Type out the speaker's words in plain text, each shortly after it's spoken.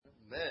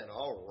Amen.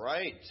 All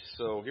right.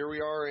 So here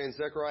we are in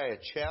Zechariah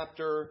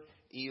chapter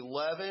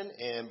 11.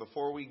 And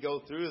before we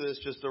go through this,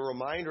 just a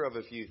reminder of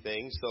a few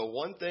things. So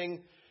one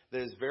thing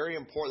that is very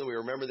important that we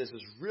remember, this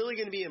is really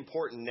going to be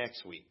important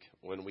next week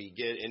when we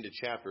get into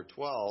chapter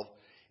 12.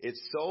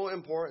 It's so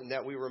important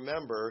that we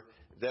remember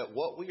that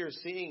what we are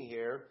seeing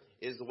here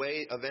is the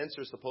way events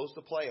are supposed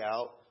to play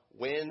out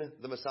when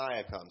the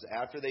Messiah comes.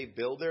 After they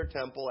build their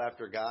temple,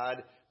 after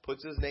God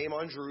puts his name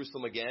on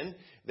Jerusalem again,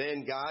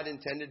 then God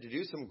intended to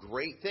do some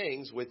great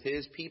things with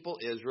his people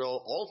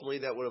Israel, ultimately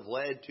that would have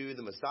led to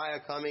the Messiah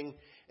coming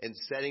and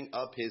setting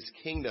up his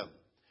kingdom.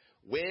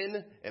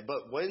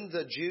 But when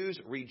the Jews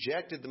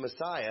rejected the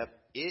Messiah,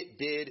 it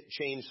did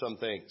change some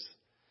things.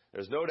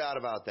 There's no doubt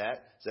about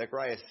that.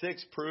 Zechariah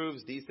 6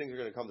 proves these things are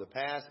going to come to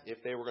pass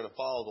if they were going to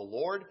follow the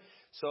Lord.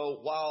 So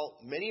while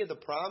many of the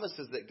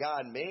promises that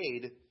God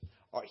made,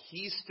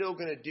 he's still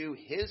going to do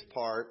his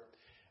part,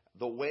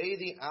 the way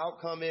the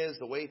outcome is,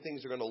 the way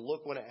things are going to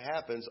look when it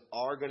happens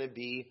are going to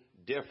be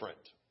different.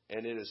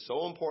 And it is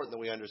so important that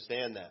we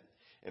understand that.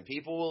 And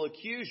people will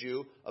accuse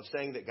you of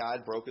saying that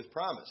God broke his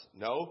promise.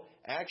 No,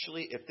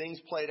 actually, if things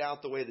played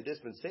out the way the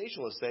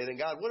dispensationalists say, then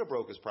God would have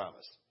broke his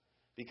promise.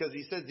 Because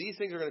he says these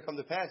things are going to come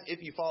to pass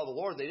if you follow the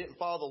Lord. They didn't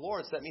follow the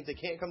Lord, so that means they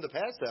can't come to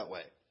pass that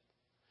way.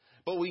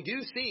 But we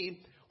do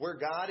see where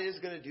God is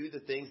going to do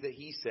the things that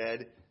he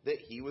said that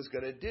he was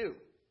going to do.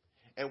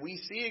 And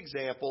we see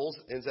examples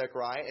in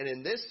Zechariah, and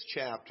in this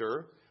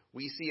chapter,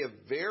 we see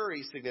a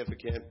very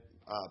significant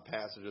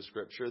passage of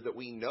Scripture that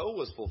we know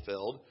was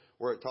fulfilled,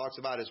 where it talks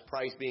about his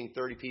price being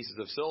 30 pieces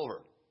of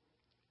silver.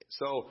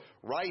 So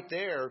right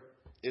there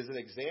is an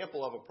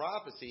example of a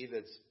prophecy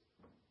that's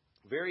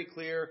very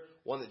clear,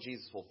 one that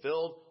Jesus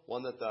fulfilled,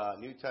 one that the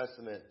New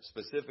Testament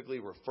specifically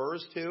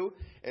refers to.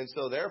 And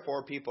so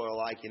therefore people are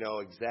like,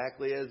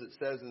 exactly as it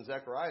says in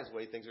Zechariah's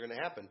way, things are going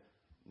to happen.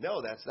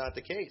 No, that's not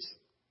the case.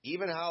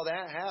 Even how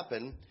that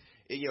happened,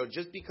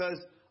 just because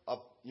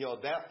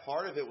that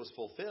part of it was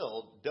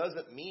fulfilled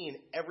doesn't mean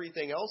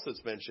everything else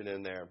that's mentioned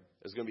in there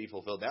is going to be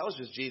fulfilled. That was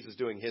just Jesus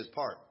doing his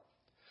part.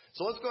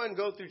 So let's go ahead and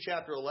go through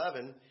chapter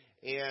 11,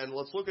 and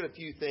let's look at a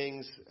few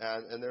things,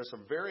 and there's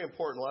some very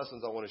important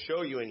lessons I want to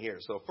show you in here.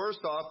 So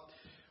first off,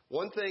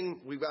 one thing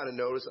we've got to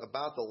notice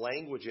about the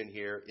language in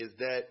here is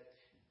that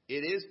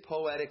it is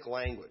poetic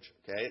language,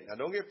 okay? Now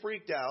don't get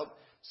freaked out.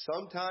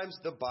 Sometimes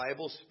the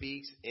Bible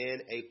speaks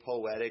in a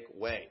poetic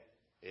way.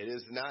 It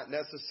is not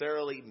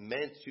necessarily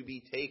meant to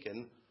be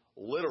taken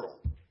literal,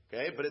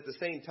 okay? But at the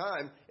same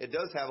time, it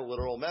does have a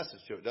literal message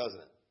to it, doesn't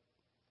it?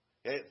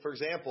 Okay? For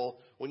example,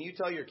 when you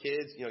tell your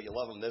kids, you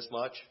love them this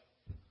much,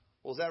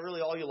 well, is that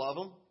really all you love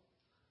them?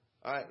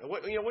 All right,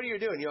 what are you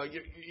doing?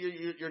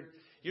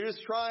 You're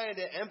just trying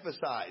to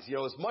emphasize,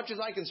 as much as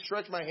I can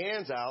stretch my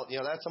hands out,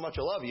 that's how much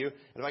I love you.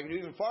 And if I can do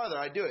even farther,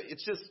 I do it.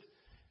 It's just,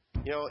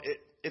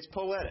 it's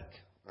poetic.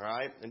 All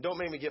right? And don't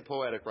make me get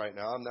poetic right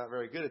now. I'm not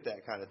very good at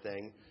that kind of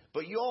thing.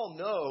 But you all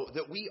know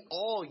that we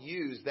all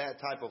use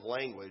that type of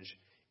language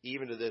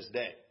even to this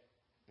day.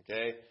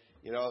 Okay?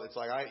 It's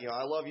like,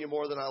 I love you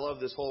more than I love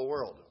this whole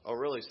world. Oh,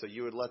 really? So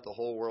you would let the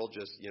whole world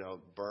just,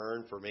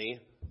 burn for me?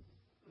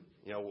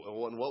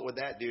 What would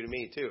that do to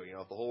me too?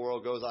 If the whole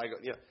world goes, I go,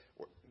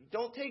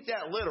 don't take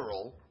that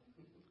literal.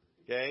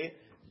 Okay?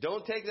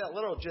 Don't take that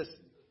literal. Just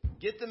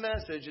get the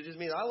message. It just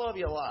means I love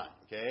you a lot.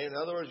 Okay? In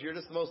other words, you're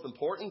just the most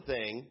important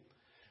thing.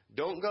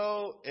 Don't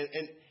go,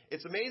 and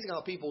it's amazing how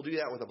people do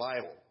that with the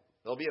Bible.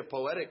 There'll be a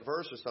poetic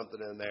verse or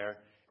something in there,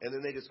 and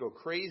then they just go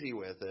crazy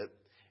with it.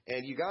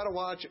 And you gotta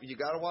watch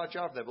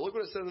out for that. But look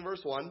what it says in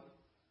verse 1.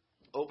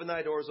 Open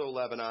thy doors, O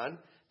Lebanon,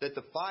 that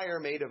the fire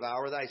may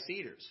devour thy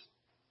cedars.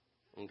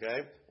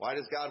 Okay? Why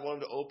does God want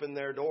them to open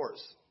their doors?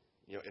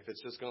 If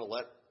it's just going to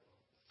let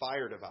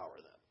fire devour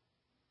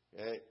them.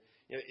 Okay?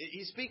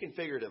 He's speaking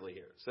figuratively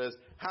here. It says,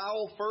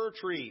 howl, fir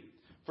tree,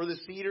 for the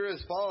cedar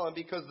is fallen,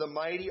 because the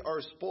mighty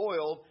are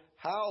spoiled.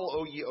 Howl,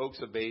 O ye oaks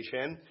of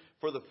Bashan,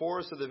 for the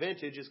forest of the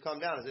vintage is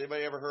come down. Has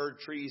anybody ever heard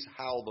trees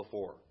howl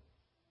before?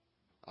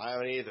 I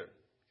haven't either.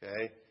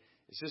 Okay?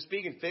 It's just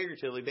speaking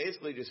figuratively,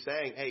 basically just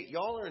saying, hey,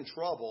 y'all are in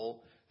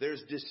trouble.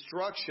 There's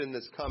destruction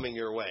that's coming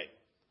your way.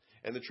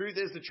 And the truth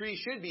is the trees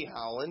should be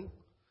howling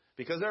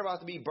because they're about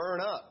to be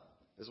burned up,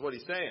 is what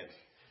he's saying.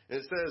 And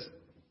it says,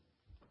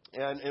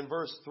 and in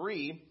verse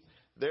 3,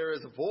 there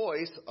is a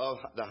voice of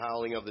the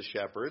howling of the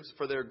shepherds,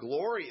 for their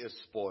glory is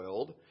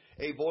spoiled,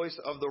 a voice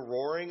of the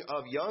roaring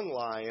of young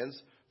lions,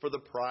 for the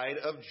pride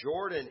of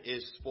Jordan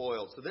is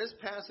spoiled. So this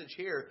passage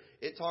here,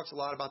 it talks a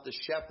lot about the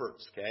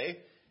shepherds, okay?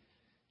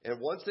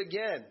 And once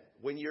again,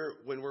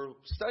 when we're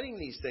studying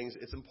these things,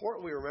 it's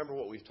important we remember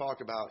what we've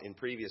talked about in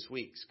previous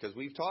weeks, because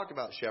we've talked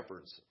about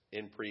shepherds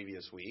in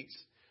previous weeks.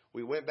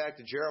 We went back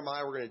to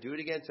Jeremiah. We're going to do it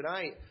again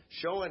tonight,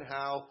 showing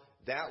how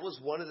that was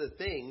one of the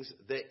things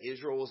that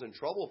Israel was in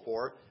trouble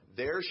for.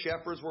 Their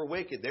shepherds were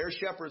wicked. Their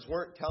shepherds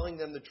weren't telling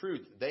them the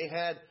truth. They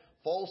had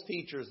false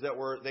teachers that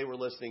they were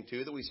listening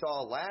to that we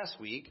saw last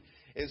week.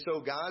 And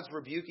so God's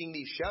rebuking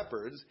these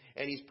shepherds,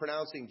 and he's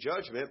pronouncing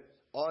judgment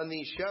on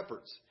these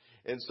shepherds.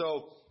 And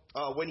so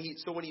when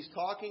he's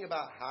talking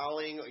about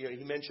howling,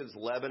 he mentions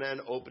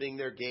Lebanon opening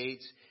their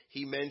gates.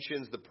 He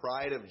mentions the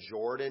pride of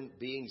Jordan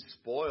being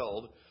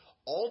spoiled.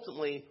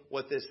 Ultimately,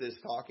 what this is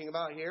talking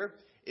about here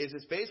is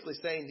it's basically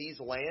saying these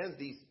lands,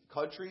 these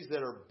countries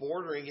that are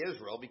bordering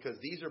Israel, because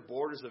these are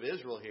borders of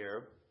Israel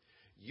here,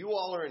 you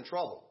all are in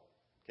trouble.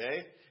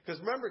 Okay? Because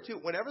remember, too,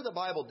 whenever the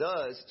Bible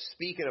does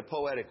speak in a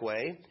poetic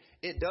way,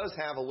 it does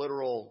have a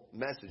literal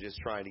message it's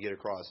trying to get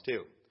across,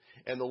 too.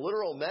 And the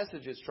literal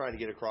message it's trying to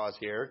get across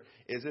here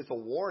is it's a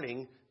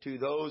warning to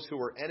those who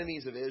were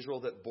enemies of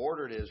Israel that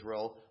bordered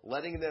Israel,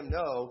 letting them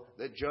know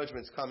that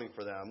judgment's coming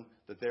for them,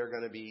 that they're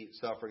going to be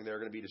suffering, they're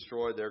going to be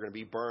destroyed, they're going to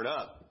be burned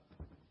up.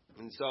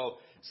 And so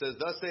it says,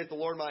 "Thus saith the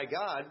Lord my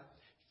God,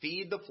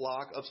 feed the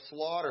flock of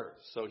slaughter."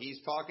 So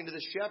he's talking to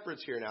the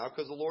shepherds here now,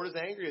 because the Lord is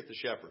angry at the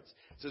shepherds.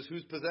 It says,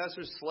 "Whose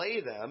possessors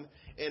slay them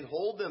and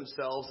hold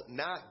themselves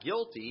not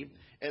guilty.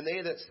 And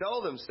they that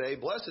sell them say,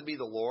 Blessed be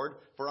the Lord,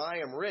 for I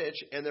am rich,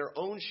 and their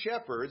own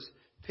shepherds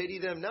pity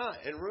them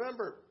not." And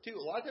remember, too,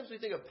 a lot of times we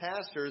think of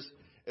pastors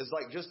as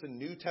like just a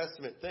New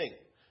Testament thing.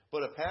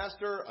 But a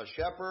pastor, a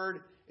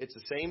shepherd, it's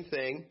the same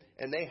thing,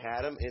 and they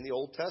had them in the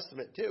Old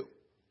Testament too.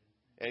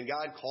 And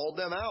God called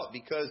them out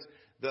because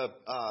the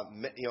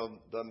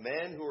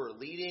men who were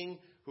leading,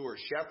 who were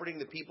shepherding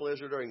the people of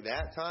Israel during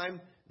that time,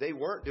 they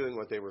weren't doing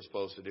what they were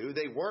supposed to do.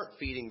 They weren't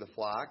feeding the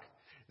flock.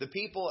 The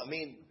people, I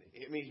mean,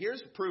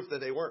 here's proof that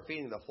they weren't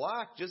feeding the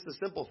flock. Just the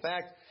simple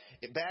fact,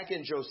 back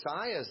in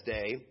Josiah's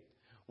day,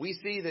 we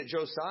see that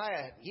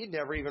Josiah, he'd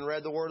never even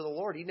read the word of the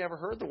Lord. He'd never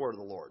heard the word of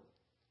the Lord.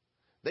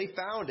 They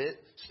found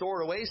it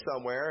stored away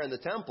somewhere in the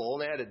temple,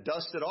 and they had to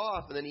dust it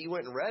off, and then he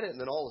went and read it, and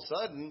then all of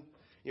a sudden,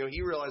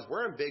 he realized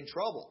we're in big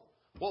trouble.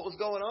 What was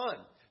going on?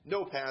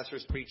 No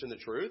pastors preaching the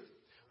truth.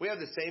 We have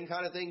the same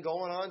kind of thing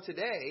going on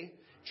today.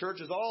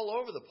 Churches all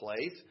over the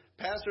place.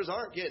 Pastors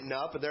aren't getting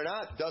up, and they're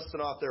not dusting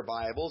off their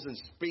Bibles and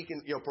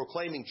speaking,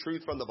 proclaiming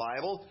truth from the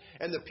Bible.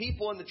 And the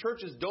people in the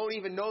churches don't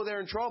even know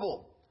they're in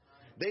trouble.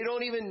 They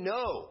don't even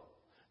know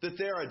that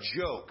they're a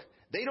joke.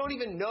 They don't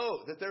even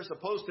know that they're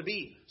supposed to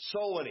be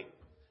soul winning.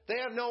 They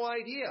have no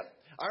idea.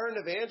 I heard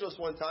an evangelist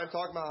one time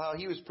talking about how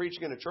he was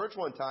preaching in a church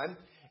one time,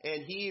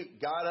 and he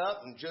got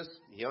up and just,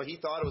 he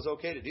thought it was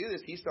okay to do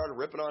this. He started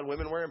ripping on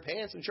women wearing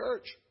pants in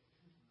church.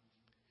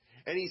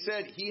 And he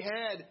said he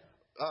had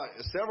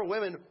several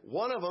women,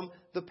 one of them,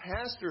 the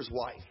pastor's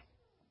wife,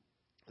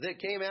 that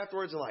came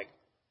afterwards and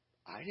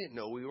I didn't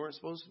know we weren't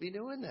supposed to be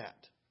doing that.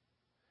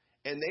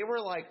 And they were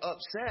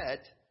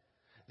upset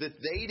that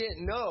they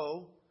didn't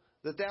know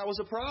that that was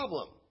a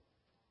problem.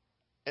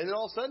 And then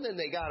all of a sudden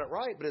they got it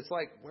right, but it's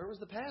where was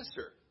the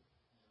pastor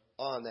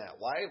on that?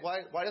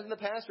 Why doesn't the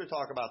pastor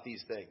talk about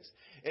these things?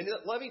 And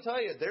let me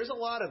tell you, there's a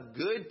lot of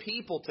good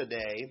people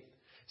today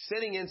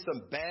sitting in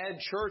some bad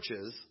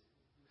churches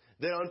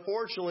that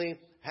unfortunately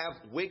have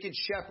wicked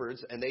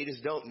shepherds, and they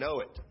just don't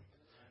know it.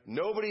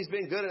 Nobody's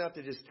been good enough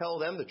to just tell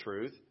them the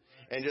truth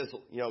and just,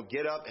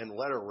 get up and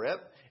let her rip.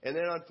 And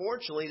then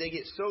unfortunately they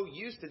get so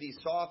used to these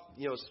soft,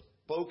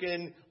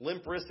 spoken,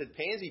 limp-wristed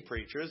pansy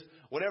preachers,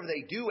 whenever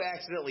they do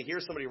accidentally hear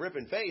somebody rip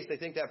in face, they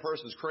think that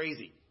person's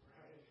crazy.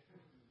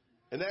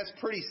 And that's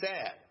pretty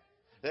sad.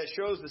 That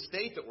shows the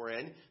state that we're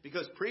in,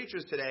 because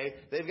preachers today,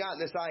 they've gotten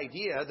this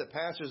idea that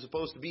pastors are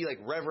supposed to be like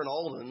Reverend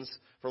Aldens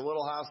from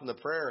Little House on the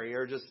Prairie,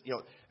 or just,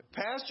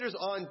 pastors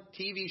on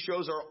TV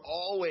shows are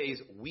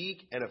always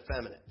weak and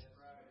effeminate.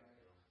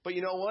 But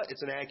you know what?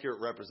 It's an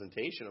accurate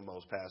representation of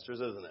most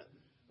pastors, isn't it?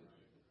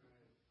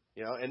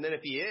 And then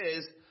if he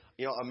is,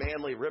 a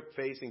manly,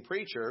 rip-facing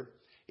preacher,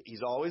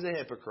 he's always a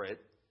hypocrite,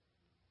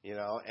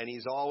 and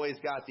he's always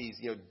got these,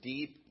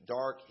 deep,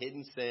 dark,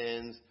 hidden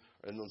sins,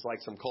 and it's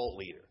like some cult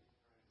leader.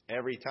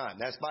 Every time.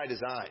 That's by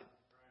design.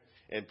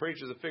 And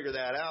preachers have figured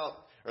that out,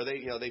 or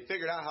they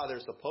figured out how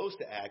they're supposed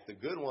to act. The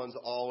good one's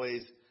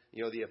always,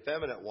 the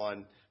effeminate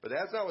one. But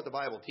that's not what the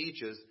Bible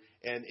teaches.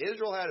 And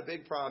Israel had a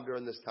big problem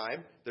during this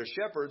time. Their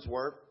shepherds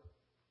weren't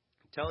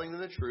telling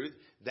them the truth.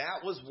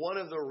 That was one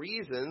of the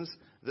reasons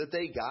that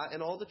they got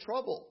in all the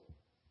trouble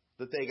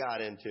that they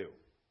got into.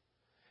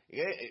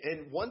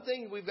 And one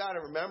thing we've got to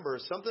remember,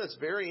 something that's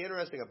very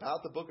interesting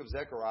about the book of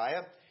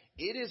Zechariah,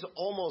 it is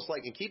almost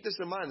like, and keep this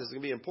in mind, this is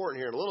going to be important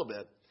here in a little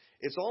bit,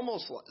 it's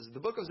almost, the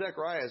book of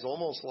Zechariah is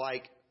almost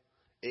like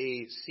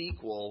a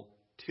sequel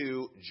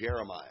to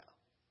Jeremiah.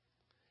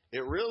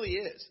 It really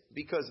is,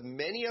 because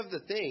many of the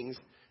things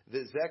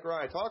that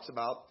Zechariah talks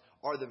about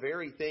are the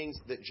very things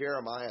that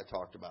Jeremiah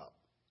talked about.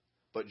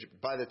 But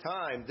by the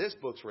time this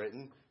book's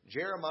written,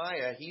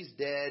 Jeremiah, he's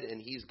dead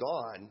and he's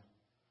gone.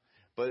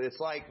 But it's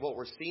like what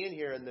we're seeing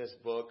here in this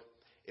book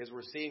is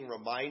we're seeing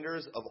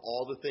reminders of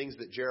all the things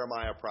that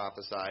Jeremiah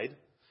prophesied,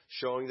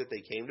 showing that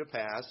they came to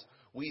pass.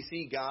 We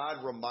see God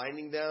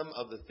reminding them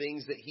of the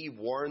things that he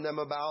warned them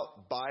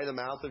about by the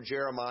mouth of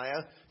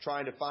Jeremiah,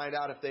 trying to find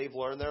out if they've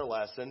learned their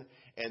lesson.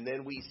 And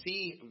then we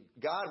see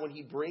God, when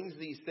he brings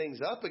these things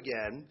up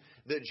again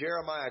that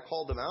Jeremiah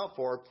called them out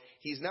for,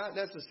 he's not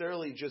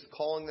necessarily just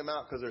calling them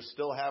out because they're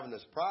still having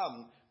this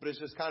problem, but it's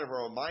just kind of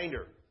a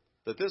reminder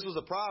that this was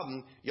a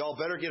problem. Y'all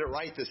better get it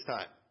right this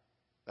time.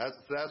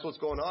 That's what's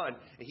going on.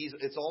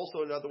 It's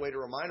also another way to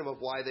remind them of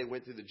why they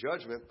went through the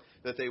judgment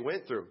that they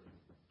went through.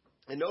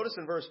 And notice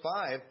in verse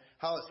 5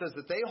 how it says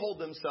that they hold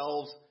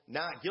themselves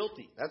not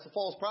guilty. That's the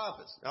false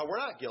prophets. Now, we're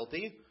not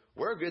guilty.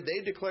 We're good.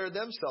 They've declared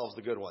themselves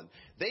the good one.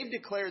 They've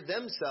declared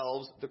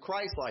themselves the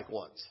Christ-like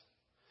ones.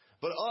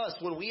 But us,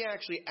 when we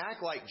actually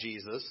act like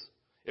Jesus,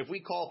 if we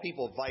call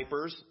people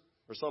vipers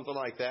or something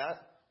like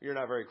that, you're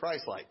not very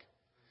Christ-like.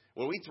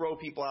 When we throw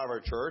people out of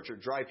our church or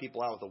drive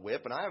people out with a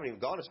whip, and I haven't even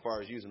gone as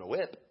far as using a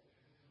whip,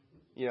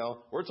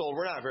 we're told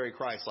we're not very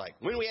Christ-like.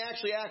 When we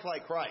actually act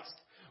like Christ,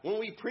 when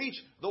we preach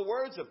the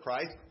words of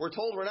Christ, we're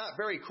told we're not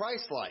very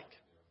Christ-like.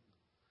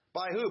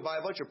 By who? By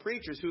a bunch of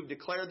preachers who've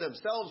declared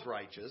themselves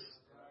righteous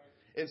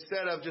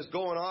instead of just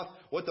going off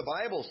what the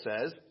Bible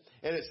says.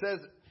 And it says,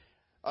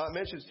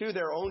 mentions too,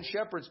 their own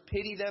shepherds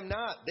pity them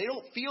not. They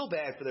don't feel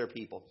bad for their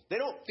people. They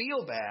don't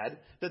feel bad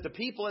that the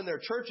people in their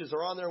churches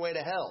are on their way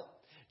to hell.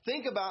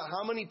 Think about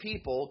how many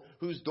people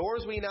whose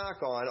doors we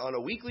knock on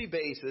a weekly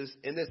basis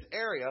in this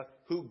area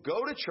who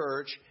go to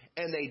church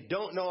and they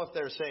don't know if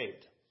they're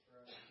saved.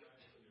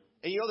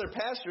 And their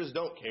pastors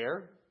don't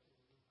care.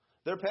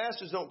 Their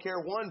pastors don't care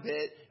one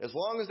bit. As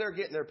long as they're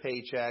getting their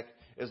paycheck,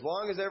 as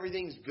long as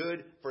everything's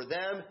good for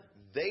them,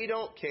 they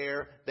don't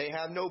care. They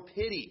have no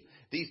pity.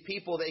 These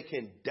people, they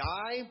can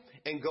die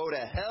and go to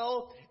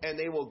hell, and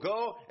they will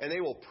go and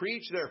they will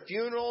preach their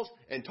funerals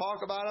and talk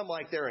about them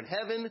like they're in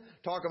heaven,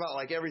 talk about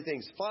like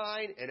everything's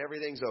fine and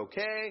everything's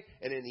okay,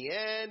 and in the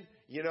end,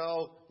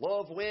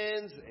 love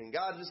wins and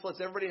God just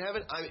lets everybody in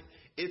heaven. I mean,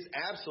 it's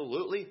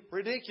absolutely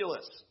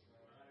ridiculous.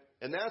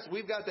 And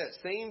we've got that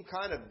same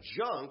kind of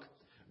junk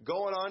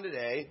going on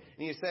today.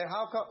 And you say,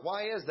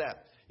 why is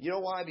that? You know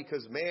why?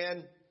 Because,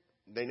 man,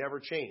 they never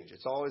change.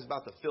 It's always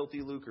about the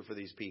filthy lucre for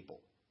these people.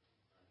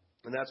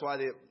 And that's why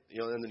in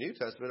the New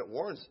Testament, it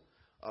warns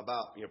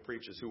about,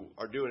 preachers who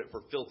are doing it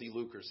for filthy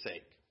lucre's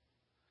sake.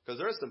 Because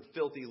there is some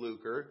filthy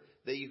lucre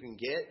that you can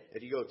get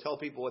if you go tell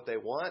people what they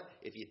want.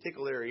 If you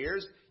tickle their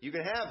ears, you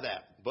can have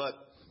that. But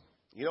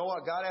you know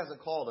what? God hasn't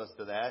called us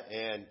to that.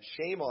 And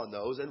shame on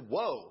those and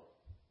woe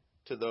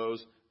to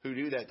those who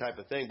do that type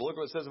of thing. But look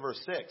what it says in verse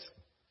 6.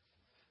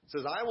 It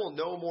says, I will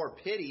no more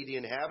pity the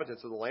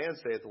inhabitants of the land,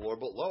 saith the Lord,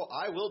 but lo,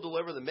 I will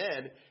deliver the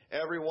men,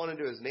 every one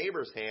into his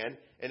neighbor's hand,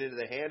 and into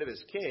the hand of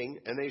his king,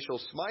 and they shall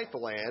smite the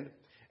land,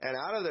 and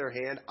out of their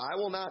hand I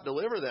will not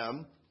deliver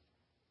them,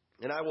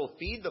 and I will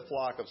feed the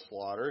flock of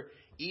slaughter,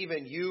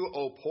 even you,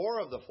 O poor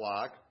of the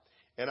flock.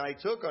 And I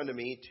took unto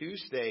me 2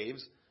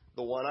 staves,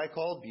 the one I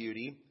called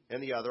Beauty,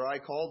 and the other I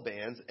called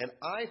Bands, and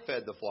I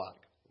fed the flock.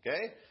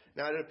 Okay?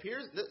 Now it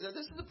appears, this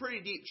is a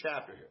pretty deep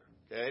chapter here.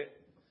 Okay?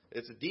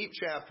 It's a deep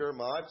chapter.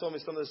 My wife told me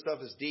some of this stuff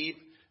is deep,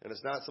 and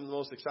it's not some of the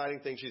most exciting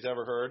things she's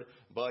ever heard.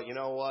 But you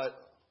know what?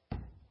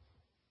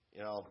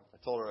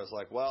 I told her, I was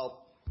like,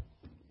 well,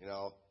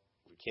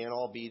 we can't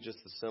all be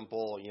just the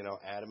simple,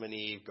 Adam and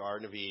Eve,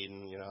 Garden of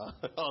Eden,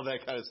 all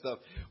that kind of stuff.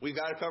 We've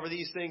got to cover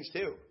these things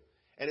too.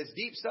 And it's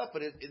deep stuff,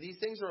 but these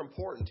things are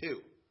important too.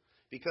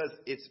 Because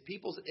it's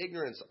people's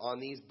ignorance on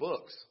these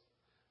books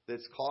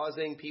that's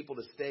causing people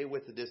to stay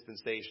with the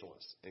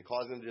dispensationalists and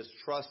causing them to just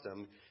trust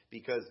them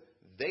because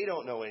they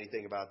don't know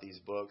anything about these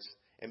books.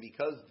 And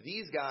because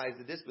these guys,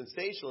 the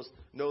dispensationalists,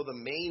 know the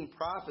main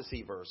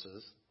prophecy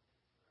verses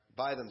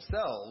by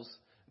themselves,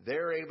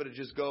 they're able to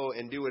just go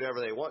and do whatever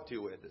they want to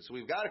with it. So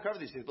we've got to cover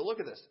these things. But look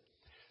at this.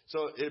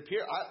 So it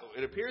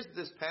appears that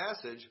this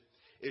passage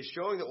is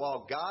showing that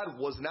while God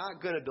was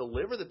not going to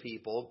deliver the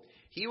people,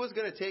 he was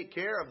going to take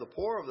care of the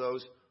poor of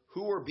those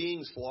who were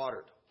being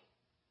slaughtered.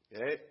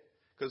 Okay?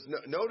 Because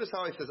notice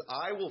how he says,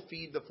 I will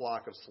feed the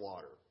flock of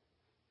slaughter.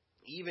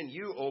 Even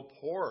you, O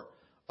poor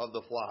of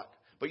the flock.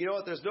 But you know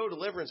what? There's no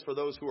deliverance for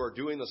those who are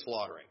doing the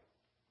slaughtering.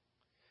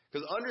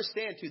 Because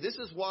understand, too, this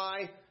is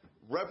why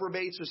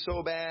reprobates are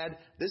so bad.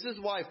 This is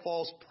why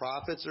false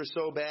prophets are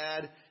so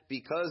bad.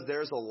 Because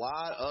there's a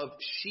lot of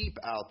sheep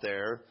out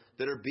there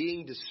that are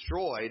being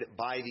destroyed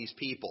by these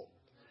people.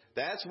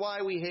 That's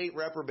why we hate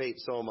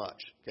reprobates so much.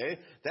 Okay?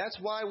 That's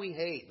why we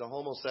hate the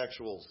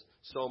homosexuals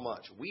so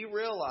much. We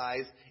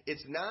realize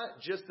it's not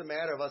just a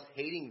matter of us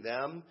hating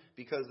them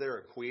because they're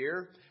a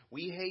queer.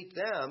 We hate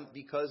them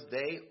because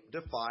they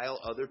defile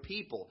other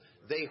people.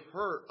 They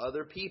hurt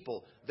other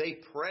people. They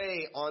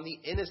prey on the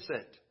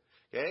innocent.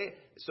 Okay?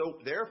 So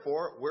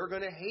therefore, we're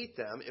going to hate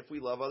them if we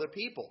love other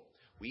people.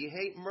 We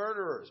hate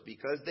murderers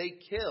because they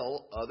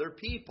kill other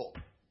people.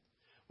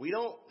 We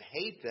don't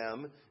hate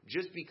them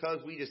just because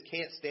we just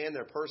can't stand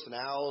their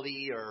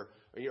personality or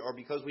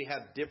because we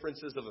have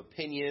differences of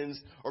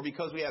opinions or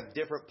because we have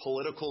different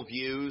political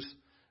views.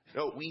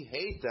 No, we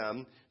hate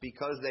them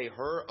because they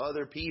hurt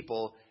other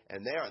people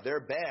and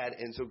they're bad.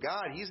 And so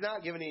God, he's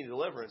not giving any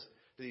deliverance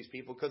to these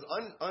people because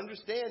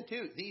understand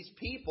too, these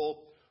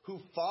people who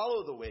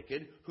follow the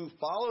wicked, who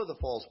follow the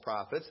false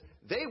prophets,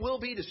 they will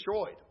be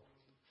destroyed.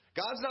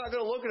 God's not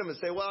going to look at them and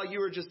say, well, you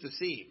were just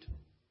deceived.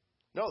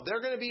 No,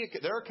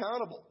 they're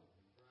accountable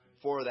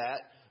for that.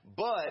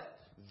 But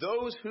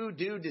those who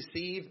do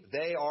deceive,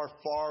 they are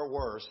far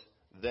worse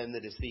than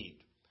the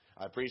deceived.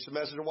 I preached a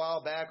message a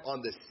while back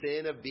on the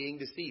sin of being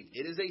deceived.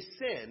 It is a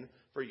sin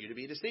for you to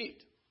be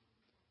deceived.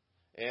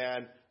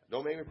 And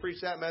don't make me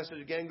preach that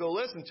message again. Go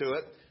listen to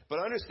it. But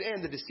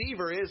understand the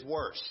deceiver is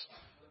worse.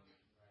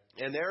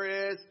 And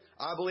there is,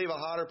 I believe, a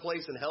hotter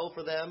place in hell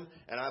for them.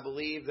 And I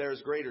believe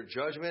there's greater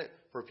judgment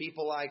for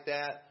people like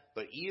that.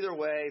 But either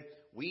way,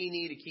 we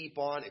need to keep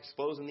on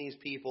exposing these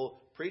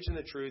people, preaching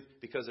the truth,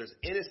 because there's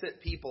innocent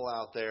people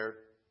out there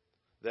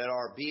that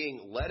are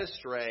being led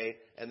astray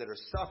and that are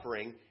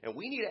suffering. And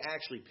we need to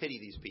actually pity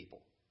these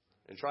people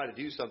and try to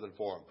do something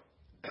for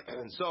them.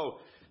 And so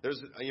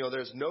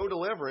there's no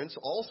deliverance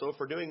also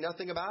for doing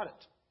nothing about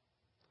it.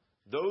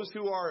 Those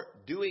who are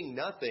doing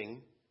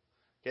nothing,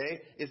 okay,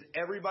 is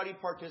everybody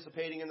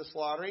participating in the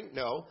slaughtering?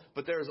 No,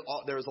 but there's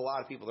a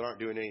lot of people that aren't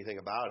doing anything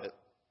about it.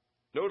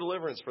 No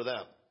deliverance for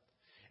them.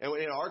 And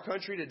in our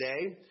country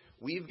today,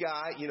 we've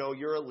got,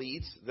 your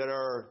elites that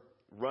are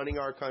running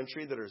our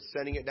country, that are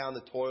sending it down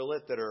the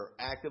toilet, that are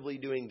actively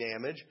doing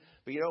damage.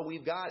 But,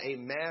 we've got a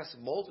mass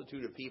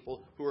multitude of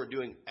people who are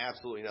doing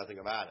absolutely nothing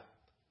about it.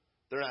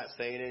 They're not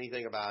saying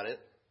anything about it.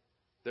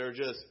 They're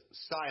just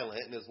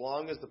silent. And as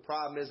long as the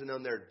problem isn't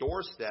on their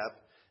doorstep,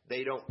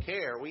 they don't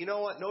care. Well, you know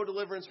what? No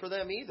deliverance for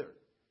them either.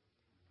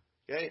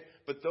 Okay?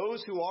 But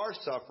those who are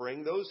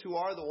suffering, those who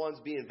are the ones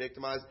being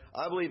victimized,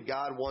 I believe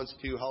God wants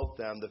to help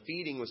them. The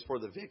feeding was for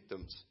the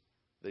victims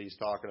that he's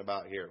talking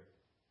about here.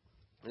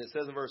 And it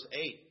says in verse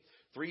 8,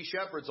 3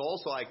 shepherds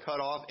also I cut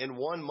off in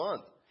 1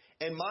 month,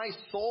 and my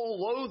soul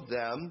loathed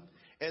them,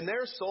 and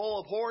their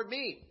soul abhorred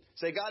me.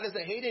 Say, God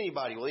doesn't hate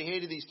anybody. Well, he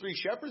hated these 3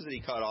 shepherds that he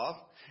cut off.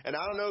 And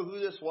I don't know who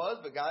this was,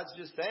 but God's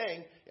just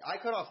saying, I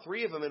cut off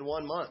 3 of them in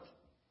 1 month.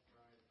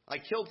 I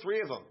killed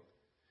 3 of them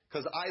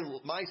because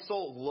my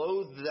soul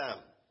loathed them.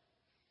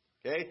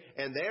 Okay?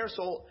 And their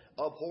soul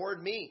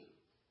abhorred me.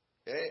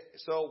 Okay?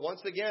 So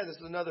once again, this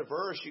is another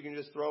verse you can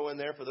just throw in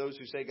there for those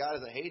who say God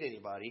doesn't hate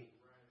anybody.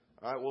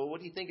 All right, well, what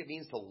do you think it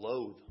means to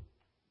loathe?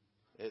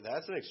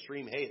 That's an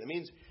extreme hate. It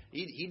means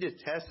he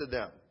detested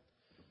them.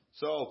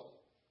 So,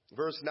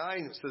 verse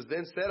 9 says,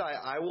 Then said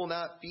I will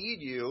not feed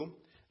you.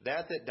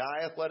 That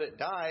dieth, let it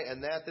die.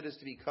 And that is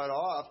to be cut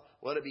off,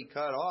 let it be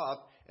cut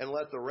off. And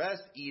let the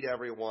rest eat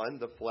every one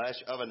the flesh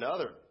of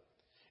another.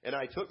 And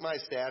I took my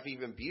staff,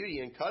 even beauty,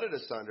 and cut it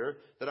asunder,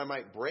 that I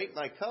might break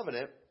my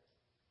covenant,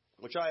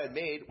 which I had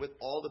made with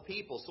all the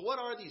people. So what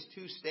are these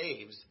 2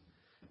 staves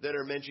that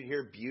are mentioned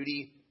here,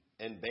 beauty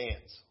and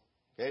bands?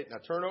 Okay, now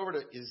turn over to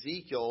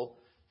Ezekiel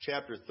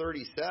chapter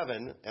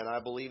 37, and I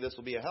believe this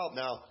will be a help.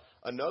 Now,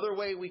 another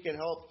way we can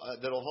help,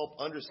 that'll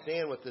help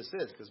understand what this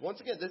is, because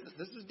once again,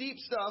 this is deep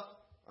stuff,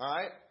 all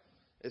right?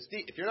 It's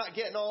deep. If you're not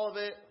getting all of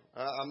it,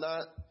 I'm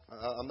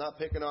not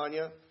picking on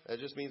you. That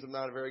just means I'm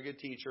not a very good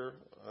teacher.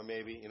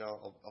 Maybe,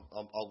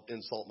 I'll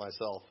insult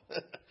myself.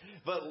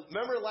 But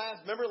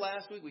remember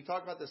last week, we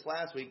talked about this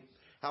last week,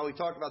 how we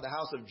talked about the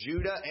house of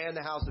Judah and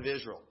the house of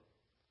Israel.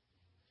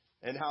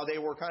 And how they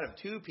were kind of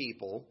 2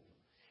 people.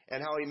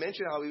 And how he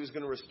mentioned how he was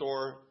going to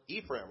restore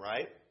Ephraim,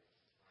 right?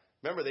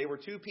 Remember, they were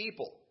 2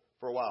 people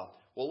for a while.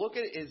 Well, look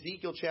at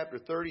Ezekiel chapter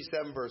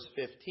 37, verse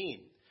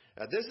 15.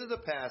 Now, this is a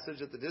passage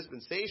that the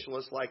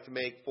dispensationalists like to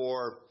make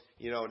for,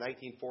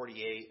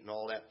 1948 and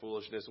all that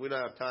foolishness. We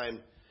don't have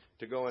time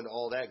to go into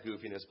all that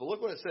goofiness. But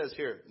look what it says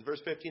here. In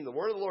verse 15, the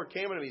word of the Lord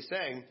came unto me,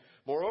 saying,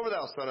 Moreover,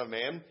 thou son of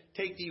man,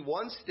 take thee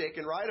 1 stick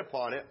and write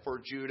upon it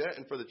for Judah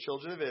and for the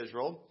children of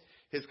Israel,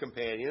 his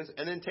companions,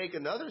 and then take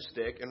another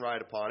stick and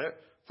write upon it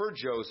for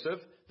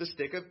Joseph, the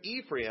stick of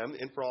Ephraim,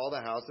 and for all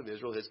the house of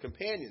Israel, his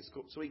companions.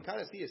 So we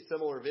kind of see a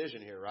similar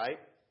vision here, right?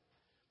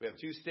 We have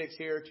 2 sticks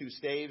here, 2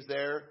 staves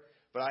there.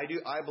 But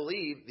I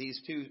believe these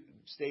 2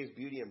 staves,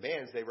 beauty and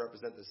bands, they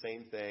represent the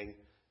same thing,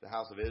 the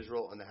house of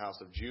Israel and the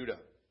house of Judah.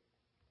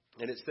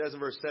 And it says in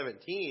verse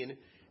 17,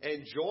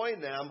 And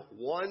join them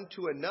one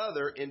to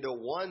another into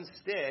 1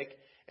 stick,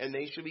 and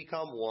they shall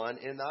become one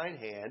in thine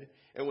hand.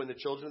 And when the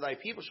children of thy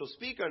people shall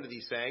speak unto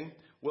thee, saying,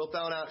 Wilt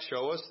thou not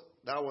show us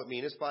thou what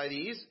meanest by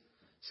these?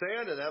 Say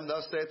unto them,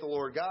 Thus saith the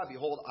Lord God,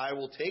 Behold, I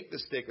will take the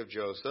stick of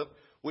Joseph,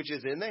 which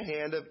is in the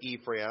hand of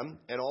Ephraim,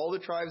 and all the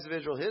tribes of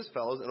Israel his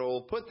fellows, and I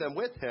will put them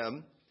with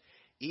him,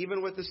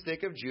 even with the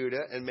stick of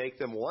Judah, and make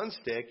them 1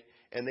 stick,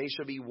 and they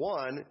shall be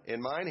one in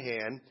mine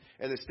hand.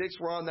 And the sticks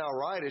whereon thou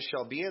writest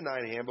shall be in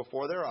thine hand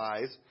before their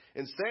eyes.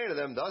 And say unto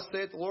them, Thus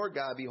saith the Lord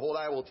God, Behold,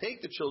 I will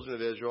take the children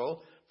of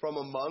Israel from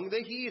among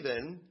the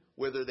heathen,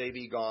 whither they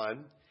be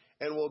gone,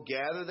 and will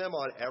gather them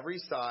on every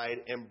side,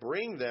 and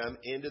bring them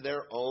into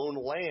their own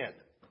land.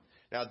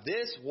 Now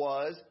this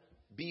was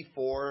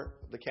before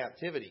the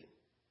captivity,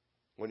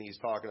 when he's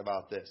talking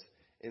about this.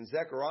 In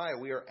Zechariah,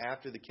 we are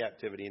after the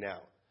captivity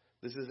now.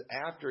 This is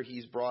after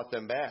he's brought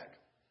them back.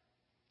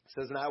 It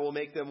says, And I will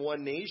make them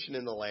 1 nation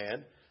in the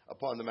land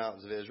upon the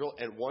mountains of Israel,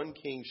 and 1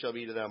 king shall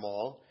be to them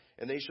all.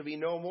 And they shall be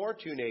no more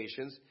 2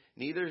 nations,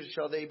 neither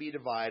shall they be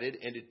divided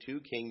into 2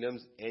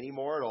 kingdoms any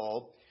more at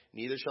all.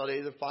 Neither shall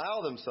they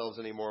defile themselves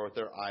any more with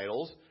their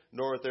idols,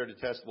 nor with their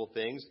detestable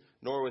things,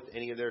 nor with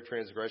any of their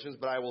transgressions.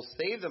 But I will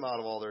save them out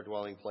of all their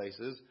dwelling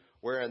places,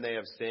 wherein they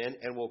have sinned,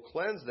 and will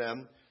cleanse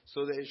them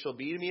so that it shall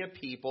be to me a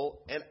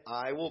people, and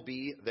I will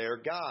be their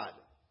God.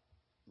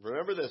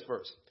 Remember this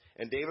verse.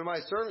 And David my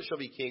servant shall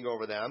be king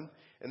over them,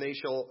 and they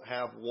shall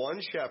have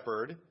one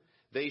shepherd.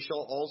 They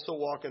shall also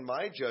walk in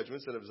my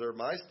judgments and observe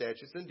my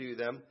statutes and do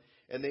them.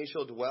 And they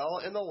shall dwell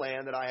in the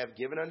land that I have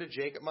given unto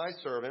Jacob my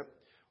servant,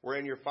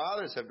 wherein your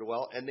fathers have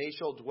dwelt, and they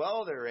shall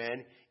dwell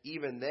therein,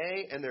 even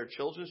they and their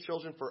children's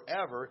children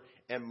forever.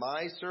 And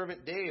my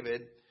servant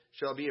David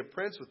shall be a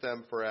prince with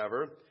them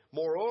forever.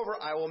 Moreover,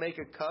 I will make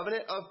a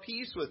covenant of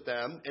peace with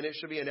them, and it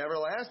shall be an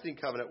everlasting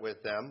covenant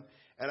with them.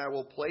 And I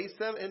will place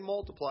them and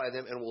multiply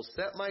them, and will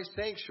set my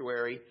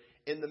sanctuary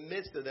in the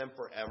midst of them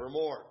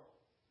forevermore.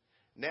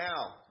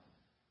 Now,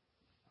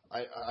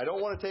 I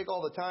don't want to take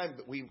all the time,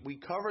 but we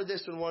covered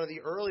this in one of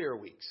the earlier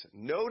weeks.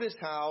 Notice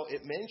how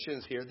it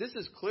mentions here, this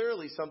is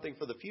clearly something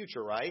for the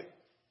future, right?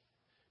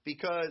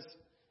 Because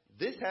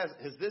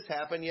has this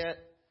happened yet?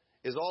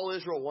 Is all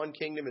Israel one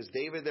kingdom? Is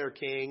David their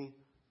king?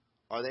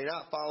 Are they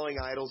not following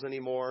idols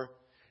anymore?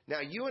 Now,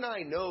 you and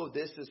I know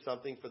this is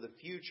something for the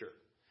future.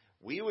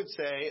 We would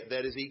say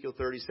that Ezekiel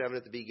 37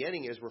 at the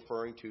beginning is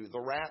referring to the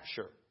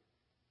rapture.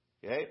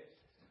 Okay?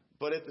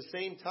 But at the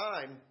same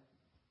time,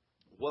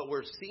 what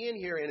we're seeing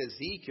here in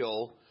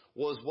Ezekiel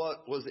was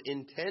what was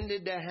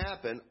intended to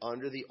happen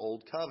under the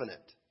Old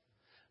Covenant.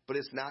 But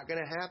it's not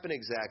going to happen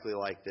exactly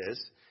like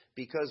this,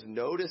 because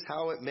notice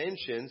how it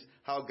mentions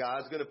how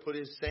God's going to put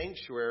his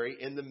sanctuary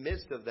in the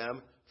midst of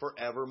them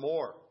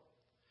forevermore.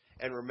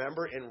 And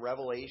remember in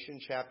Revelation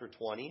chapter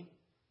 20,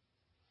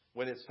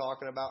 when it's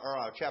talking about,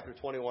 or chapter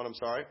 21,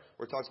 where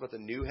it talks about the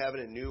new heaven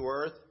and new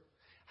earth,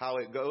 how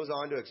it goes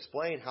on to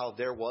explain how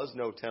there was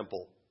no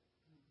temple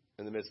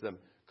in the midst of them,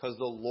 because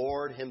the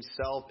Lord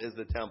himself is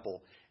the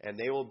temple, and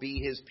they will be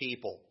his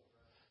people.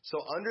 So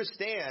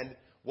understand,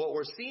 what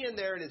we're seeing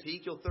there in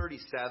Ezekiel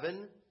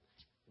 37,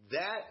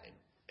 that,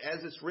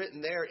 as it's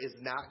written there, is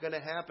not going to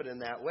happen in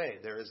that way.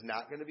 There is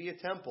not going to be a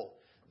temple.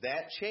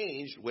 That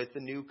changed with the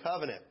new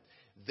covenant.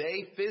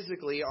 They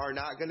physically are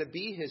not going to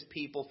be his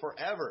people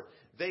forever.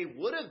 They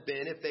would have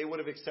been if they would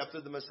have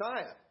accepted the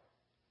Messiah.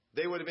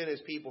 They would have been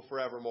his people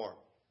forevermore.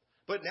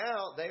 But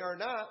now they are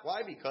not.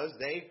 Why? Because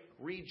they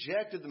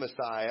rejected the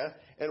Messiah.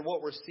 And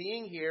what we're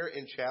seeing here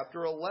in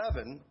chapter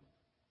 11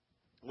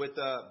 with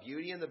the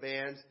beauty and the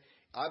bands,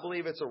 I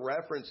believe it's a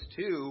reference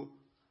to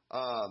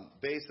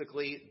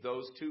basically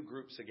those two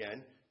groups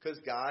again, because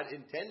God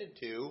intended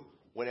to,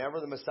 whenever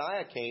the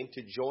Messiah came,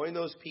 to join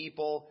those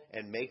people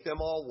and make them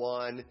all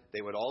one.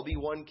 They would all be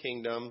one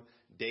kingdom.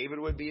 David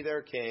would be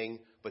their king.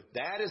 But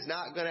that is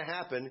not going to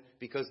happen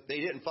because they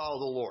didn't follow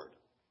the Lord.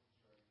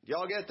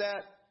 Y'all get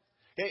that?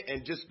 Okay,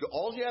 and just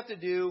all you have to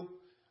do,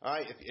 all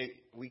right,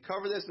 we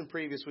covered this in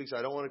previous weeks.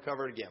 I don't want to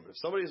cover it again. But if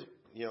somebody's,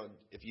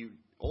 if you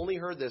only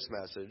heard this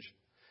message,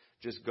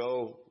 just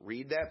go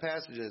read that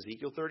passage in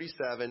Ezekiel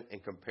 37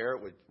 and compare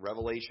it with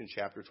Revelation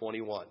chapter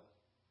 21.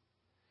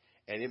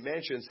 And it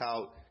mentions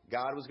how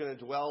God was going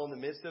to dwell in the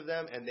midst of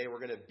them and they were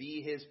going to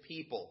be his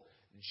people.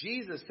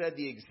 Jesus said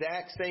the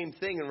exact same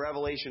thing in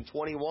Revelation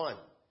 21.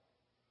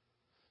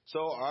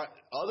 So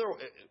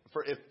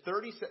if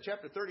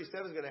chapter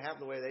 37 is going to happen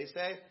the way they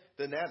say,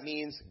 then that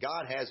means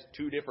God has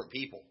two different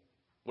people.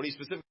 When he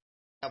specifically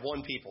have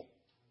one people.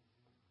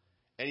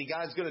 And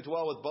God's going to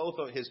dwell with both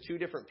of his two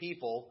different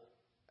people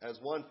as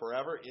one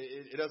forever.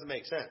 It doesn't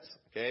make sense.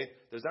 Okay?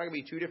 There's not going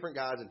to be two different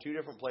gods in two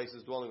different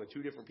places dwelling with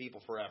two different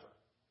people forever.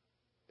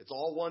 It's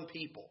all one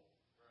people.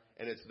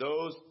 And it's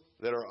those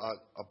that are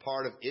a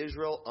part of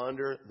Israel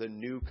under the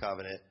new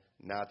covenant,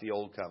 not the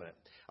old covenant.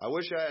 I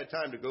wish I had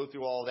time to go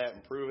through all that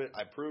and prove it.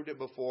 I proved it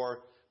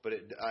before, but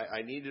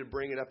I needed to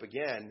bring it up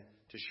again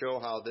to show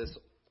how this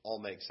all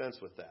makes sense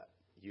with that.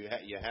 You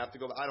have to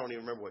go. I don't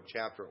even remember what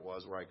chapter it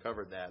was where I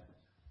covered that.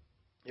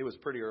 It was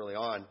pretty early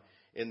on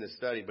in the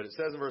study. But it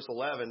says in verse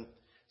 11, it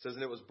says,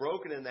 "And it was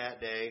broken in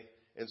that day,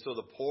 and so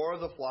the poor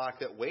of the flock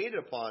that waited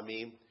upon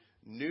me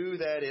knew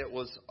that it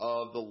was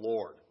of the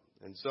Lord."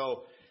 And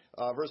so,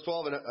 verse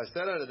 12, "And I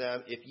said unto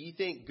them, If ye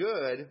think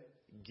good,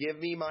 give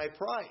me my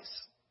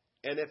price.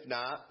 And if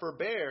not,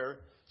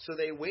 forbear." So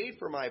they weighed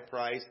for my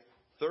price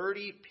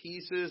 30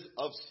 pieces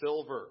of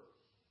silver.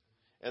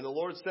 And the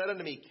Lord said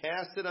unto me,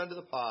 "Cast it unto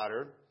the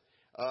potter,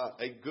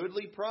 a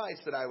goodly price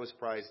that I was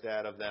priced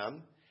at of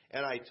them.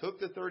 And I took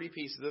the 30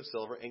 pieces of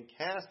silver and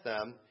cast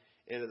them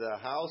into the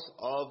house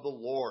of the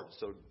Lord."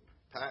 So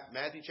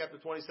Matthew chapter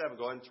 27,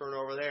 go ahead and turn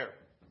over there.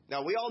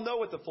 Now we all know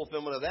what the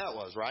fulfillment of that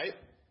was, right?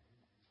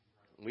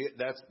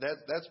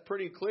 That's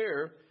pretty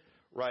clear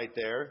right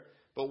there.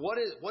 But what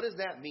does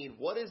that mean?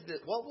 What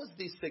was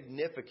the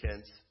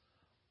significance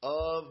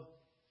of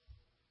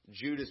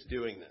Judas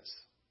doing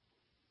this?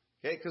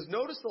 Okay, because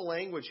notice the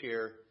language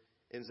here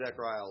in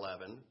Zechariah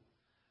 11,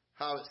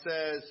 how it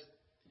says,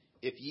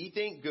 "If ye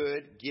think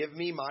good, give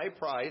me my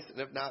price, and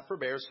if not,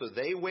 forbear." So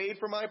they weighed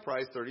for my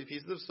price 30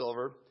 pieces of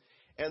silver.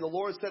 "And the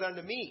Lord said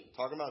unto me,"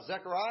 talking about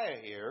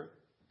Zechariah here,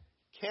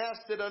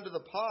 "Cast it unto the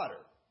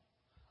potter,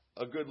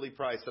 a goodly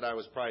price that I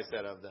was priced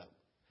at of them.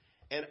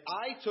 And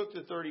I took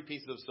the 30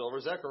 pieces of silver,"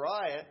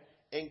 Zechariah,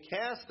 "and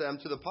cast them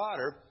to the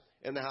potter,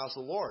 in the house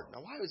of the Lord.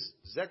 Now, why was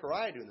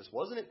Zechariah doing this?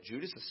 Wasn't it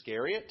Judas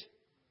Iscariot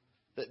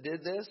that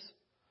did this?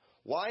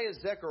 Why is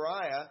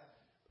Zechariah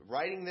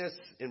writing this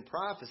in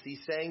prophecy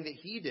saying that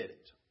he did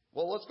it?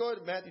 Well, let's go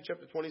to Matthew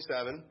chapter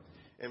 27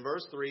 and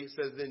verse 3. It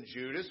says, Then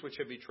Judas, which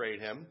had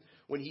betrayed him,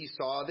 when he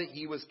saw that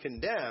he was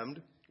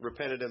condemned,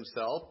 repented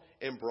himself,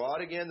 and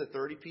brought again the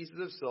 30 pieces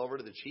of silver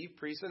to the chief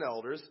priests and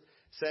elders,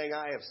 saying,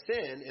 I have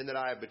sinned in that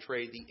I have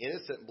betrayed the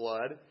innocent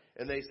blood.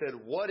 And they said,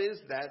 What is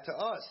that to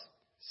us?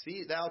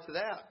 See thou to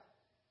that.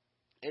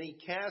 And he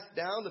cast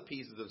down the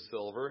pieces of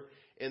silver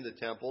in the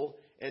temple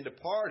and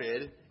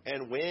departed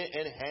and went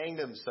and hanged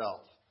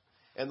himself.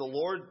 And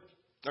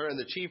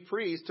the chief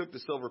priest took the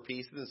silver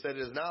pieces and said,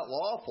 It is not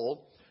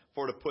lawful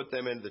for to put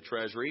them into the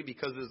treasury,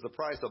 because it is the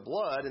price of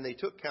blood. And they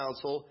took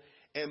counsel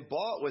and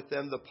bought with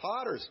them the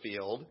potter's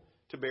field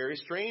to bury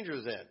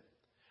strangers in.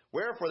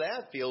 Wherefore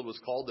that field was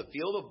called the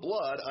field of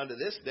blood unto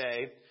this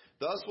day.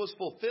 Thus was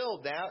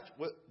fulfilled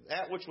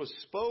that which was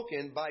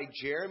spoken by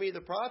Jeremy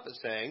the prophet,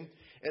 saying,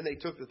 And they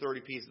took the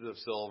 30 pieces of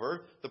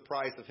silver, the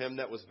price of him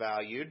that was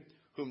valued,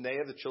 whom they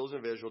of the children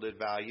of Israel did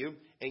value,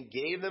 and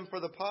gave them for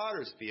the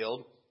potter's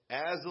field,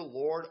 as the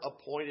Lord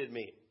appointed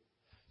me.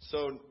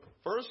 So,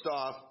 first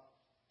off,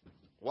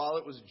 while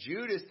it was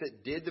Judas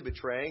that did the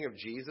betraying of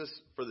Jesus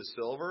for the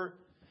silver,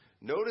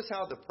 notice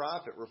how the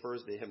prophet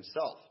refers to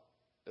himself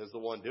as the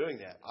one doing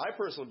that. I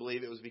personally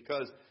believe it was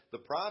because the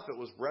prophet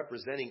was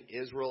representing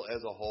Israel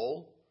as a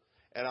whole.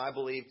 And I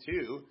believe,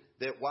 too,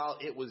 that while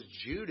it was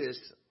Judas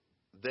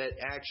that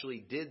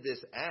actually did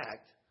this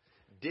act,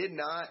 did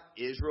not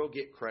Israel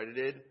get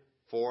credited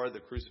for the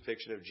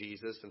crucifixion of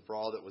Jesus and for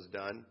all that was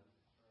done?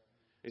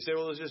 You say,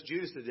 well, it was just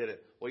Judas that did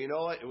it. Well, you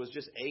know what? It was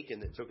just Achan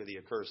that took the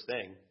accursed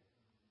thing.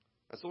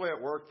 That's the way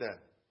it worked then.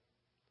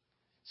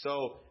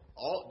 So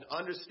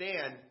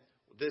understand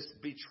this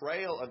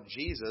betrayal of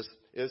Jesus,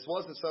 this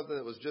wasn't something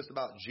that was just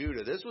about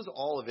Judah. This was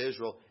all of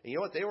Israel. And you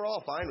know what? They were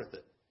all fine with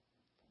it.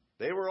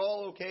 They were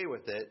all okay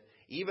with it.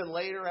 Even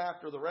later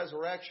after the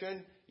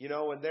resurrection, you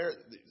know, when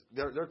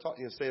they're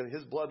talking, saying,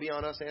 His blood be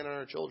on us and on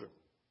our children.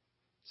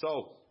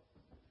 So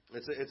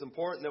it's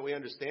important that we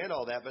understand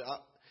all that. But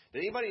did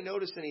anybody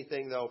notice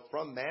anything, though,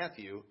 from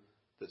Matthew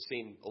that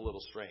seemed a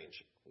little strange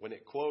when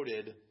it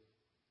quoted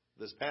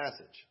this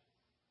passage?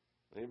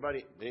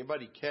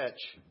 Anybody catch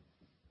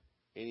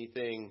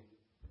anything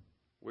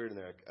weird in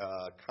there?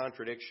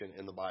 Contradiction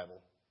in the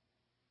Bible.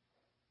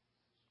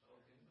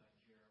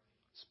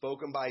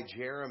 Spoken by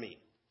Jeremy.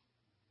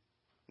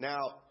 Now,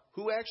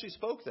 who actually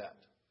spoke that?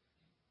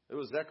 It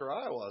was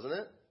Zechariah, wasn't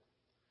it?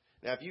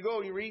 Now, if you go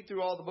and you read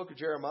through all the book of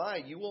Jeremiah,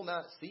 you will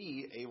not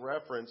see a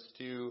reference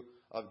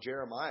of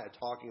Jeremiah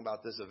talking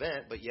about this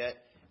event, but yet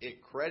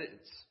it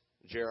credits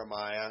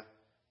Jeremiah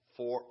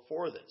for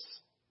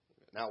this.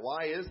 Now,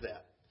 why is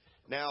that?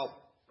 Now,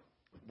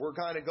 we're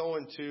kind of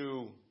going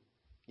to,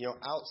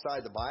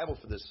 outside the Bible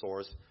for this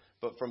source,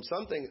 but from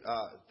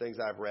things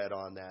I've read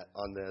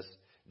on this,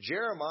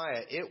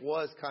 Jeremiah, it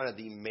was kind of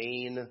the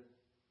main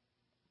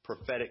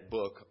prophetic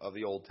book of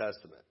the Old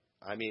Testament.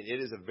 I mean, it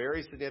is a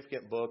very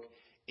significant book.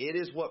 It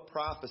is what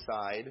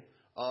prophesied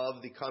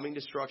of the coming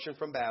destruction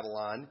from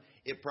Babylon.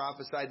 It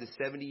prophesied the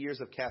 70 years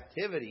of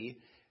captivity.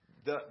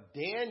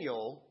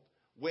 Daniel,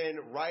 when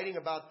writing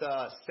about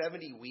the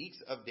 70 weeks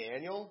of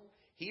Daniel,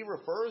 he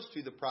refers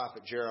to the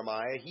prophet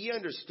Jeremiah. He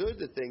understood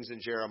the things in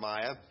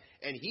Jeremiah,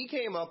 and he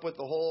came up with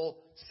the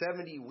whole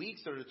 70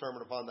 weeks that are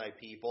determined upon thy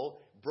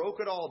people,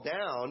 broke it all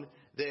down,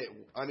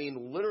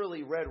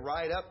 literally read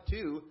right up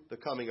to the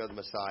coming of the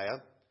Messiah.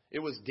 It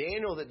was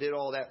Daniel that did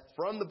all that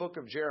from the book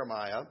of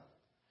Jeremiah.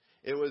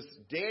 It was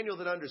Daniel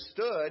that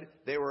understood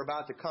they were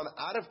about to come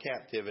out of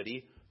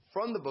captivity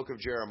from the book of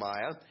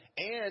Jeremiah.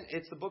 And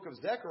it's the book of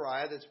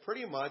Zechariah that's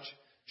pretty much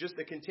just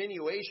a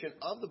continuation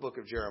of the book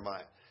of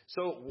Jeremiah.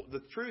 So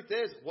the truth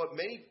is, what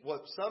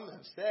some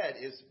have said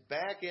is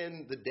back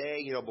in the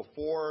day,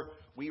 before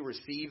we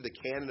received the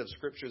canon of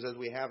scriptures as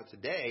we have it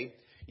today,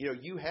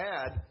 you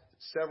had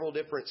several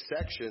different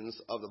sections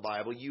of the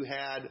Bible. You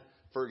had,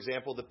 for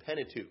example, the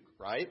Pentateuch,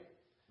 right?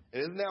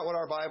 And isn't that what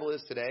our Bible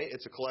is today?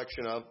 It's a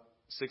collection of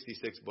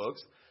 66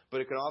 books,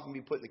 but it can often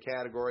be put in the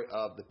category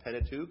of the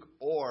Pentateuch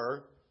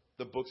or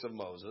the books of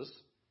Moses.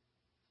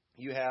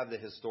 You have the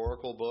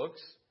historical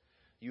books,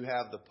 you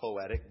have the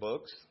poetic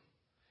books,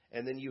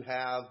 and then you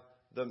have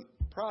the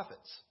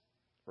prophets,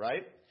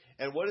 right?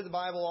 And what did the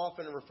Bible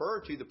often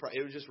refer to?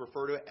 It would just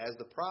refer to it as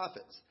the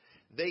prophets.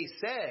 They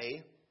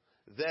say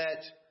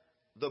that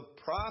the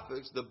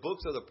prophets, the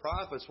books of the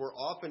prophets, were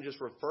often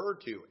just referred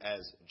to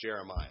as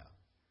Jeremiah,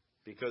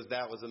 because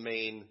that was the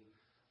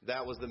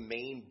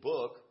main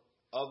book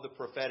of the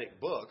prophetic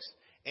books.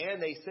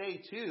 And they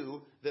say,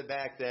 too, that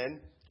back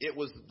then it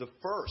was the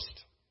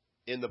first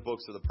in the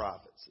books of the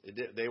prophets.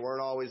 They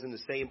weren't always in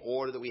the same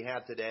order that we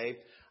have today.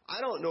 I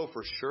don't know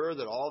for sure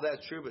that all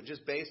that's true, but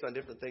just based on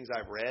different things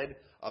I've read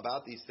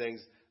about these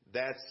things,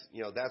 that's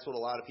what a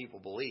lot of people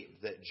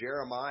believe, that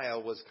Jeremiah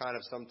was kind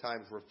of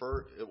sometimes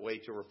a way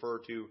to refer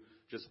to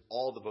just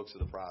all the books of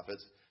the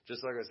prophets.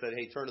 Just like I said,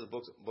 hey, turn to the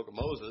book of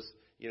Moses,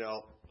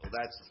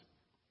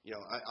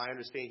 I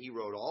understand he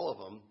wrote all of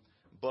them,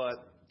 but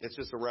it's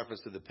just a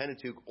reference to the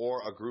Pentateuch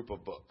or a group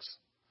of books.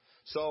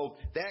 So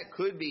that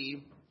could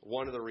be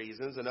one of the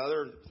reasons.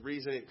 Another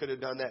reason it could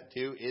have done that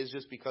too is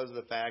just because of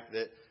the fact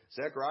that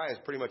Zechariah is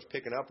pretty much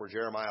picking up where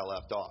Jeremiah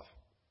left off.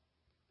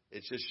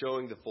 It's just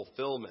showing the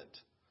fulfillment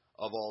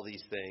of all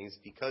these things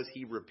because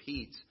he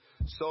repeats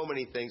so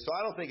many things. So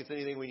I don't think it's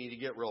anything we need to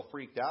get real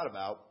freaked out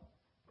about.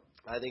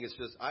 I think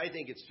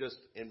it's just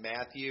in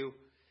Matthew,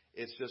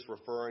 it's just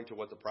referring to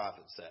what the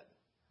prophet said.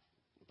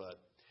 But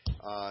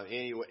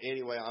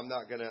anyway, I'm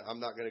not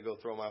gonna go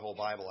throw my whole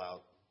Bible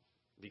out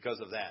because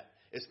of that.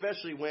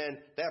 Especially when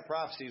that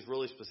prophecy is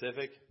really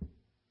specific,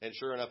 and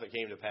sure enough, it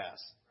came to pass.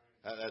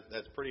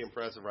 That's pretty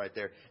impressive right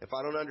there. If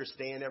I don't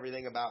understand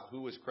everything about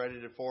who was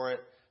credited for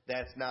it,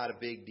 that's not a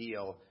big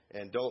deal.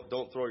 And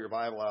don't throw your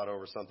Bible out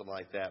over something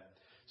like that.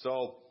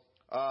 So,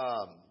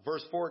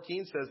 verse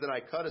 14 says, "Then I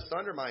cut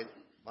asunder mine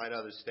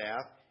other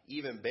staff,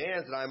 even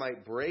bands, that I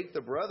might break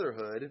the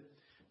brotherhood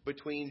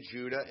between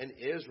Judah and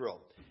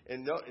Israel."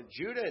 And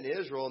Judah and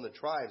Israel and the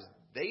tribes,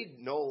 they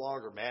no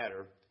longer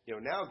matter.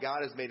 Now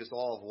God has made us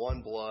all of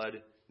one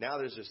blood. Now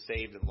there's just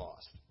saved and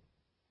lost.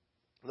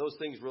 Those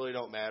things really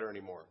don't matter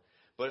anymore.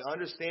 But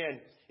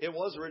understand, it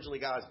was originally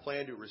God's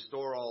plan to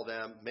restore all of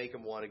them, make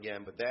them one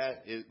again. But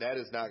that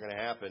is not going to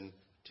happen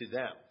to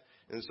them.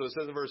 And so it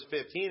says in verse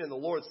 15, "And the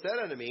Lord said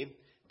unto me,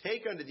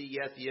 Take unto thee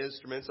yet the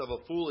instruments of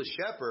a foolish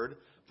shepherd,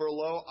 for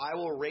lo, I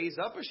will raise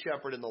up a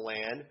shepherd in the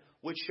land,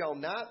 which shall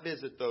not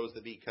visit those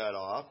that be cut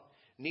off,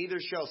 neither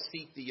shall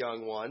seek the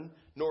young one,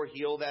 nor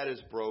heal that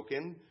is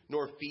broken,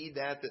 nor feed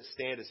that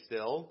standeth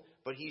still,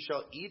 but he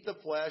shall eat the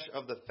flesh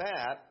of the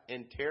fat,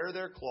 and tear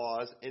their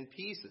claws in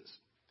pieces.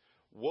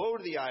 Woe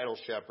to the idle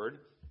shepherd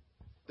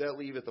that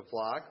leaveth the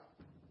flock.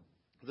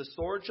 The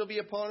sword shall be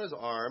upon his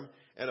arm,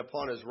 and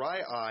upon his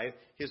right eye.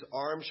 His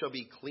arm shall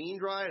be clean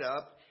dried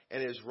up,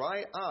 and his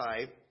right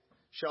eye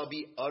shall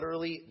be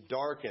utterly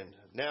darkened."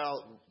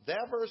 Now,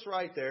 that verse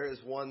right there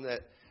is one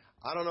that,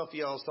 I don't know if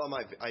you all saw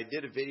I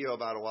did a video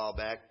about a while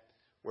back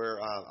where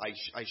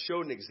I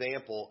showed an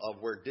example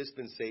of where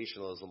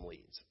dispensationalism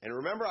leads. And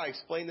remember, I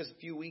explained this a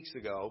few weeks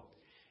ago.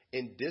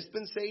 In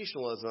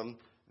dispensationalism,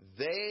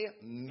 they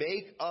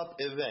make up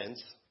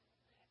events,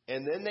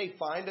 and then they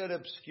find an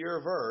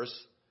obscure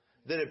verse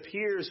that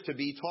appears to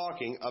be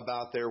talking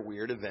about their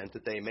weird event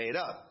that they made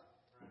up.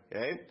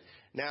 Okay?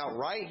 Now,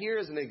 right here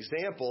is an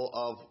example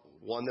of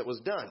one that was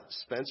done.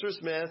 Spencer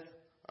Smith,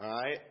 all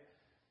right,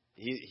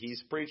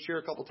 he's preached here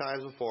a couple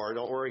times before.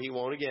 Don't worry, he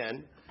won't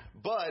again.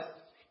 But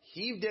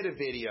he did a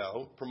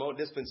video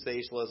promoting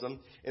dispensationalism,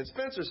 and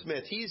Spencer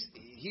Smith,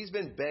 he's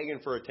been begging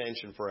for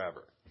attention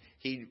forever.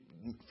 He,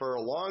 for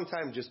a long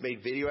time, just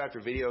made video after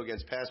video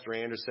against Pastor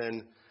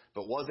Anderson,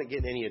 but wasn't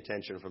getting any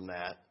attention from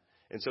that.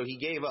 And so he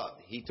gave up.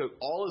 He took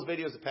all his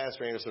videos of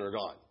Pastor Anderson are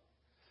gone.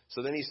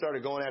 So then he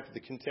started going after the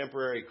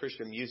contemporary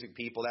Christian music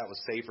people. That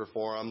was safer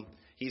for him.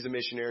 He's a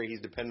missionary. He's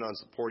dependent on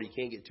support. He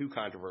can't get too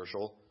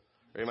controversial,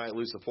 or he might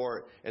lose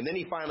support. And then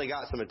he finally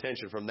got some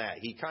attention from that.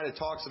 He kind of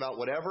talks about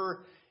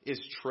whatever is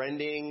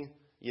trending,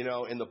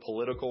 in the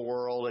political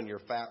world and your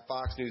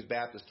Fox News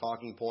Baptist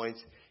talking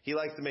points. He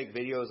likes to make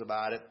videos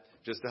about it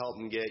just to help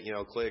him get,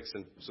 clicks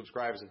and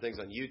subscribers and things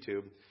on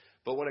YouTube.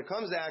 But when it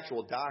comes to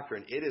actual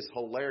doctrine, it is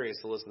hilarious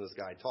to listen to this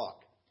guy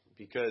talk,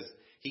 because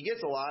he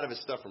gets a lot of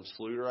his stuff from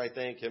Sluter, I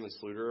think. Him and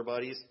Sluter are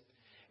buddies.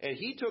 And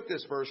he took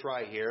this verse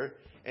right here,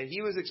 and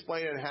he was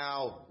explaining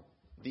how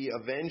the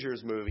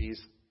Avengers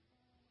movies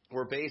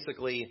were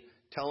basically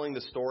telling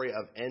the story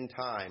of end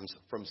times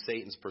from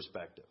Satan's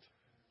perspective.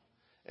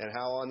 And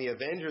how on the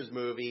Avengers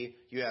movie,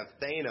 you have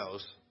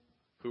Thanos,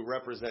 who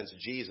represents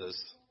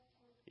Jesus,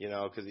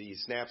 because he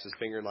snaps his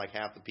finger and like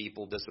half the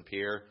people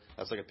disappear.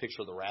 That's like a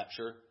picture of the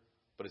rapture,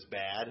 but it's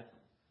bad.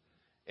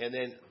 And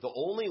then the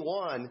only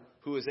one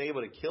who was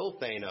able to kill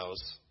Thanos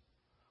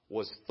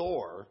was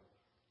Thor,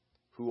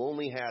 who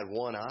only had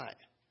one eye.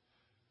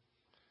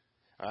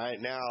 All right,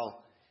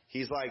 now,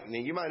 he's like, now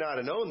you might not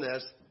have known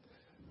this,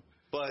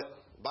 but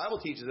the Bible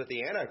teaches that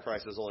the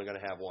Antichrist is only going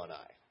to have one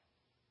eye.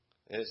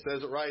 And it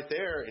says it right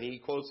there, and he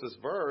quotes this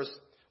verse,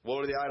 "Woe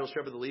to the idle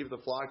shepherd that leaveth the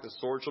flock, the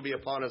sword shall be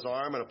upon his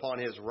arm, and upon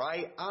his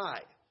right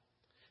eye.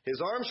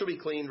 His arm shall be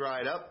clean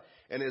dried up,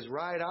 and his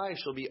right eye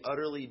shall be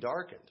utterly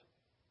darkened."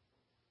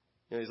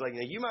 He's like,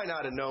 now you might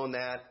not have known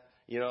that,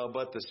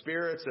 but the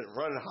spirits that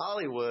run in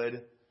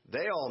Hollywood,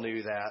 they all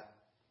knew that.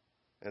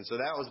 And so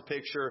that was a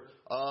picture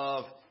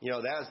of, that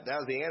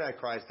was the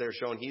Antichrist there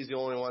showing he's the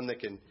only one that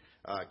can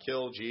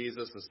kill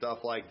Jesus and stuff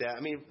like that.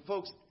 I mean,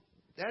 folks,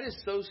 that is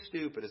so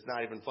stupid, it's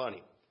not even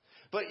funny.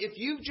 But if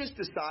you've just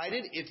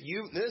decided,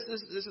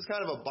 this is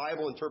kind of a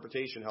Bible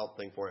interpretation help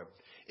thing for you.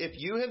 If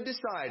you have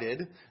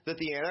decided that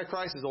the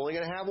Antichrist is only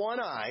going to have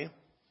one eye,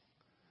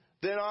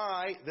 then all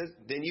right,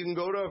 then you can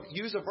go to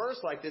use a verse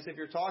like this if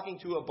you're talking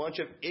to a bunch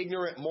of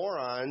ignorant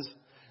morons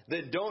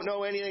that don't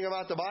know anything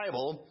about the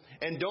Bible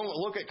and don't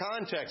look at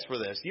context for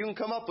this. You can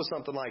come up with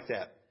something like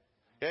that.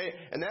 Okay?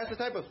 And that's the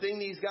type of thing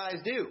these guys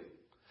do.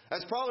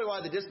 That's probably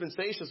why the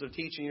dispensationalists are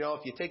teaching,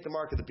 if you take the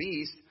mark of the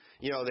beast,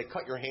 they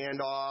cut your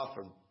hand off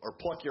or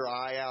pluck your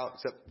eye out,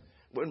 except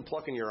wouldn't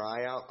plucking your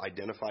eye out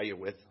identify you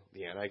with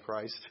the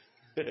Antichrist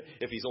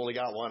if he's only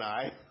got one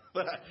eye?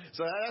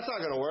 So that's not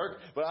going to work.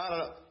 But I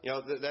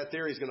don't know. That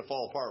theory is going to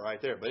fall apart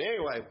right there. But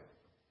anyway,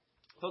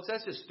 folks,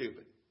 that's just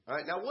stupid. All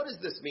right. Now, what does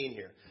this mean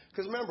here?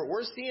 Because remember,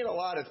 we're seeing a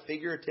lot of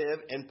figurative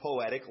and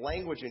poetic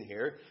language in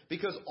here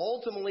because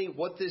ultimately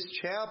what this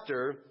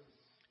chapter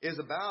is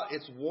about,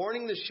 it's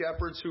warning the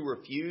shepherds who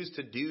refuse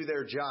to do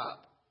their job.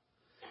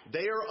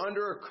 They are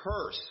under a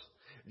curse.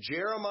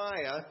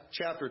 Jeremiah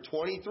chapter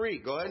 23.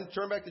 Go ahead and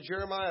turn back to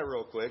Jeremiah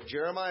real quick.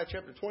 Jeremiah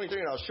chapter 23,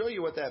 and I'll show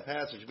you what that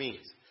passage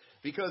means.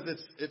 Because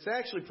it's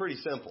actually pretty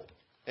simple.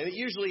 And it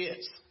usually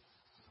is.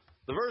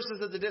 The verses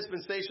that the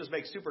dispensationalists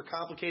make super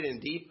complicated and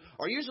deep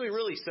are usually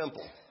really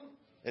simple.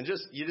 And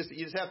you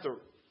just have to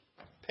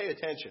pay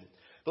attention.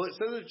 But it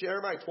says in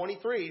Jeremiah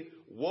 23,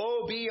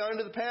 woe be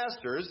unto the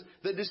pastors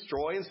that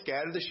destroy and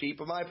scatter the sheep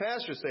of my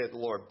pastures, saith the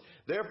Lord.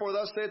 Therefore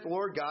thus saith the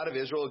Lord God of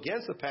Israel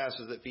against the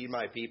pastors that feed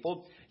my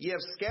people. Ye have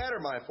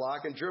scattered my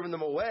flock and driven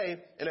them away,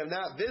 and have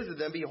not visited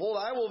them. Behold,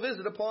 I will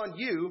visit upon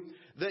you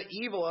the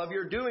evil of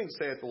your doing,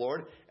 saith the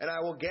Lord, and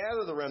I will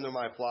gather the remnant of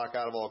my flock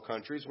out of all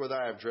countries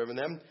whither I have driven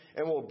them,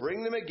 and will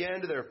bring them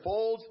again to their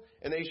folds,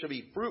 and they shall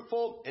be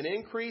fruitful and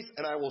increase,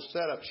 and I will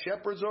set up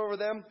shepherds over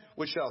them,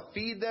 which shall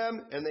feed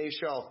them, and they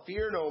shall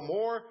fear no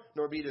more,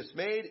 nor be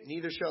dismayed,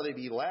 neither shall they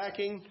be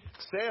lacking,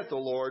 saith the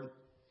Lord.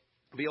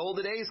 Behold,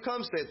 the days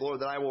come, saith the Lord,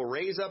 that I will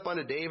raise up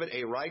unto David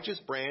a righteous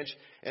branch,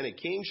 and a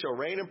king shall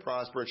reign and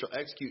prosper, and shall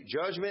execute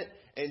judgment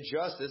and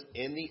justice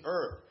in the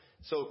earth.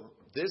 So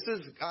this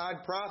is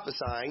God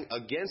prophesying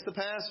against the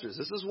pastors.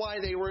 This is why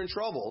they were in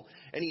trouble.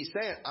 And he's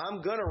saying,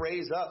 I'm going to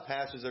raise up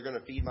pastors that are going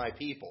to feed my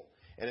people.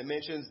 And it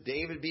mentions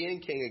David being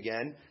king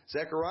again.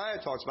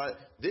 Zechariah talks about it.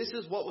 This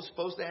is what was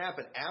supposed to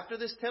happen. After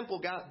this temple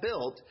got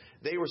built,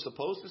 they were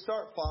supposed to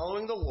start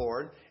following the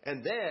Lord.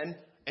 And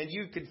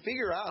you could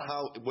figure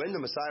out when the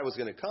Messiah was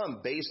going to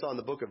come based on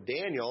the book of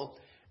Daniel.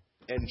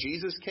 And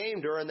Jesus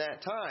came during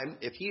that time.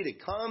 If he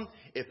had come,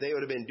 if they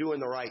would have been doing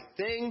the right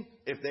thing,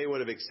 if they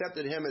would have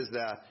accepted him as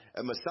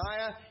the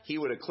Messiah, he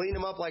would have cleaned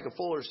them up like a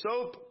Fuller's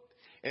soap.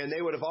 And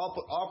they would have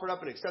offered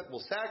up an acceptable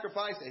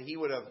sacrifice, and he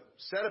would have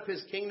set up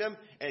his kingdom,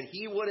 and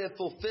he would have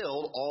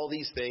fulfilled all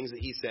these things that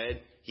he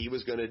said he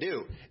was going to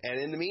do. And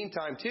in the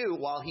meantime, too,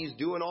 while he's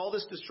doing all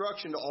this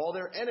destruction to all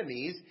their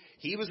enemies,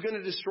 he was going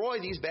to destroy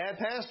these bad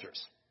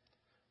pastors.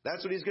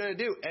 That's what he's going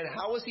to do. And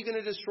how was he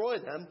going to destroy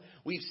them?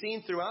 We've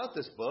seen throughout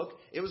this book,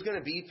 it was going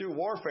to be through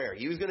warfare.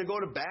 He was going to go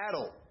to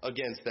battle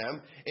against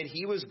them, and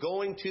he was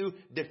going to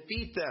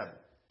defeat them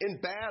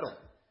in battle.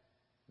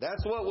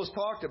 That's what was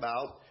talked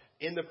about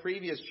in the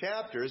previous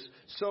chapters.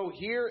 So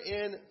here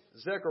in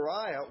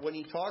Zechariah, when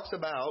he talks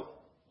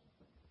about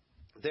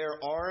their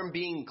arm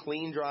being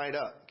clean dried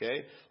up,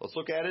 okay, let's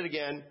look at it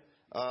again.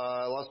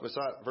 I lost my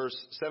spot. Verse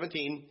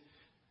 17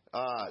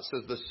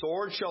 says, the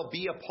sword shall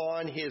be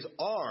upon his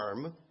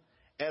arm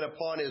and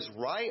upon his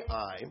right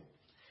eye.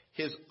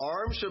 His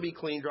arm shall be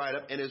clean dried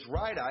up, and his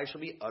right eye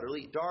shall be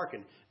utterly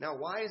darkened. Now,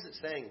 why is it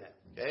saying that?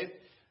 Okay.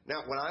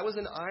 Now, when I was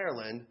in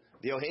Ireland,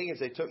 the O'Hagans,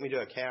 they took me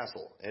to a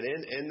castle. And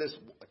in this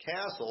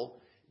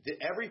castle,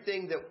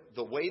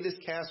 the way this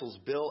castle's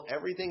built,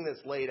 everything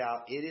that's laid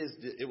out,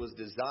 it was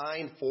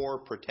designed for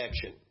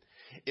protection.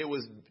 It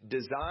was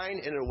designed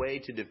in a way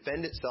to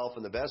defend itself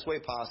in the best way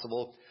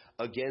possible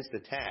against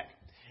attack.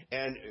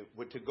 And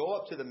to go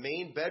up to the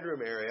main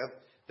bedroom area,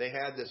 they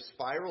had this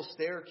spiral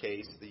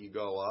staircase that you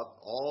go up,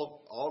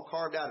 all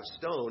carved out of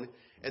stone,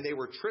 and they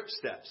were trip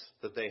steps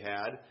that they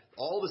had.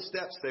 All the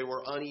steps, they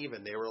were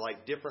uneven. They were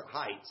like different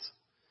heights.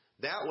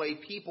 That way,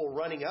 people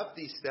running up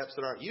these steps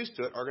that aren't used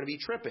to it are going to be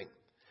tripping.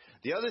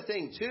 The other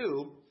thing,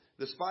 too,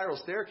 the spiral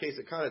staircase,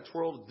 it kind of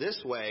twirled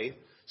this way.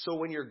 So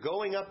when you're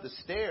going up the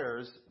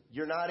stairs,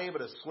 you're not able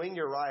to swing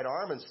your right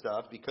arm and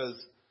stuff because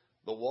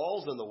the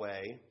wall's in the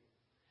way,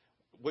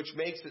 which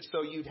makes it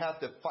so you'd have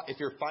to, if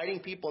you're fighting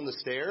people on the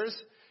stairs,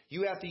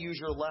 you have to use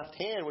your left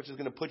hand, which is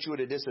going to put you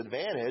at a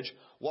disadvantage,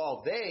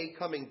 while they,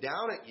 coming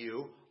down at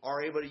you,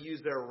 are able to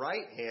use their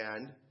right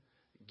hand,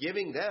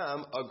 giving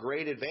them a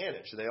great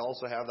advantage. They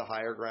also have the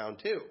higher ground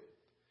too.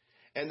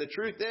 And the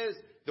truth is,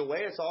 the way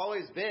it's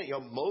always been,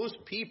 most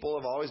people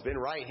have always been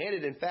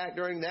right-handed. In fact,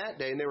 during that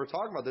day, and they were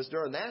talking about this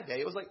during that day,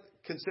 it was like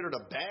considered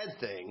a bad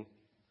thing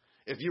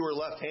if you were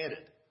left-handed.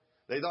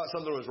 They thought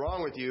something was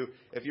wrong with you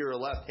if you were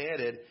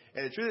left-handed.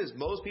 And the truth is,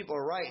 most people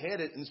are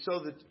right-handed. And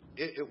so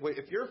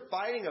if you're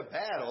fighting a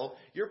battle,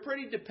 you're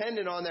pretty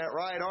dependent on that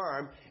right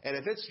arm. And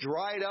if it's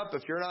dried up,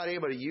 if you're not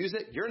able to use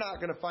it, you're not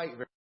going to fight very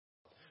well.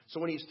 So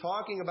when he's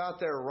talking about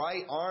their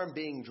right arm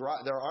being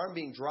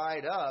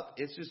dried up,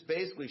 it's just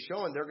basically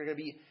showing they're going to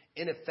be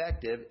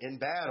ineffective in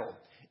battle.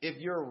 If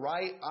your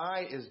right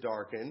eye is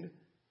darkened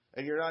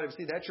and you're not able to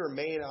see, that's your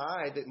main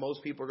eye that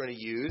most people are going to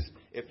use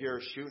if you're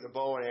shooting a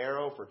bow and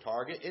arrow for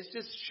target. It's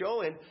just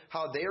showing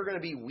how they are going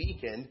to be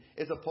weakened.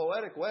 It's a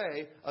poetic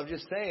way of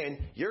just saying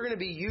you're going to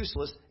be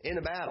useless in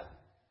a battle.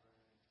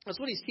 That's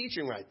what he's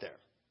teaching right there.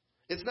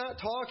 It's not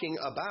talking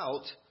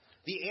about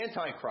the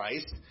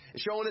Antichrist,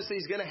 showing us that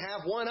he's going to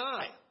have one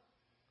eye.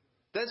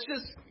 That's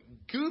just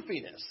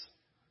goofiness.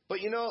 But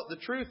the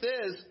truth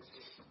is,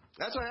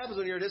 that's what happens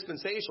when you're a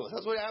dispensationalist.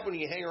 That's what happens when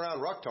you hang around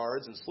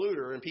rucktards and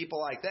Sluter and people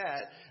like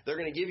that. They're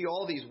going to give you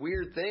all these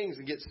weird things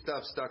and get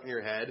stuff stuck in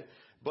your head.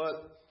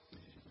 But,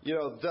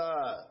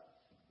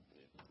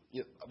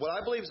 what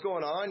I believe is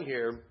going on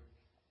here,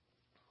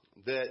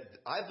 that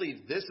I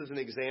believe this is an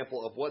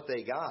example of what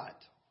they got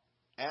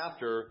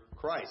after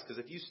Christ.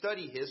 Because if you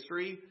study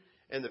history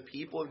and the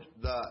people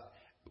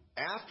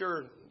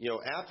after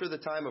the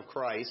time of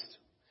Christ,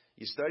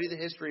 you study the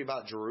history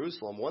about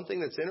Jerusalem, one thing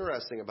that's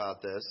interesting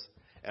about this,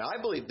 and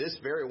I believe this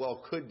very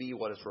well could be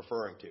what it's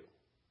referring to.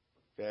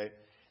 Okay?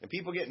 And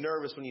people get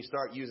nervous when you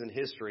start using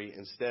history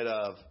instead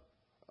of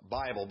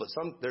Bible, but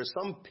there's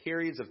some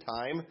periods of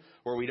time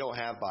where we don't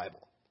have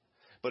Bible.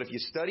 But if you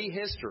study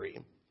history,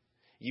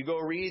 you go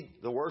read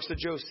the works of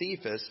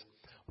Josephus,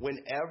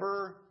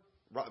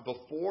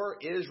 before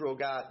Israel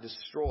got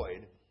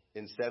destroyed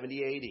in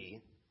 70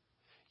 A.D.,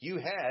 you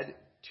had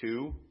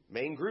two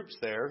main groups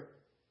there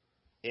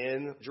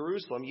in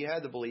Jerusalem. You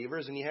had the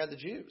believers and you had the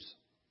Jews.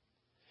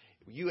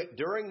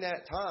 During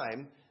that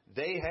time,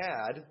 they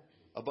had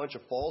a bunch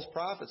of false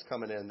prophets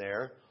coming in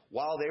there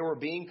while they were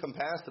being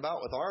compassed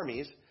about with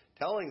armies,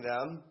 telling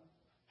them,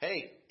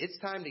 hey, it's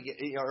time to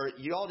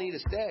you all need to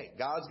stay.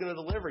 God's going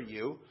to deliver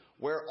you.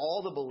 Where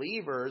all the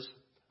believers,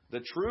 the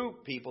true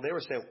people, they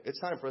were saying,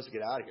 it's time for us to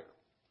get out of here.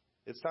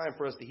 It's time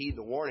for us to heed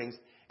the warnings.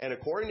 And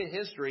according to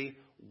history,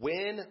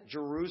 when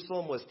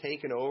Jerusalem was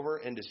taken over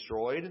and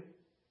destroyed,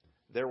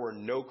 there were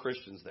no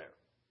Christians there.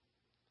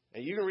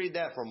 And you can read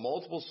that from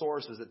multiple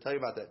sources that tell you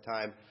about that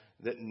time,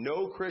 that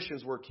no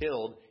Christians were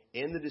killed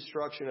in the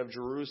destruction of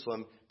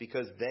Jerusalem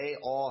because they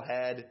all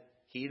had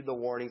heeded the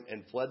warning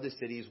and fled the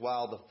cities,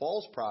 while the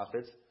false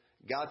prophets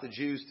got the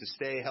Jews to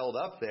stay held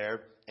up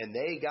there, and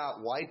they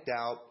got wiped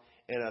out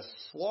in a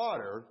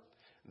slaughter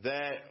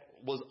that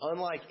was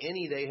unlike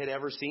any they had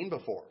ever seen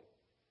before.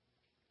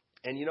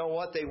 And you know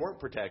what? They weren't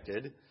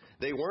protected.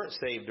 They weren't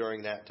saved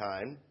during that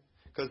time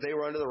because they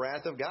were under the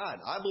wrath of God.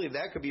 I believe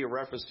that could be a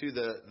reference to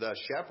the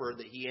shepherd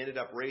that he ended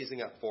up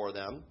raising up for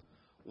them,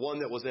 one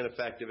that was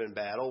ineffective in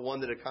battle,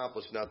 one that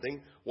accomplished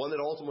nothing, one that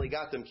ultimately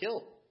got them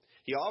killed.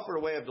 He offered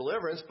a way of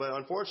deliverance, but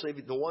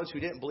unfortunately the ones who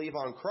didn't believe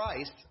on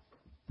Christ,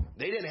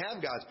 they didn't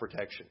have God's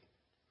protection.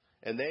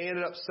 And they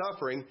ended up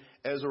suffering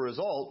as a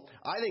result.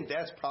 I think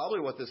that's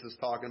probably what this is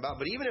talking about.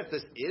 But even if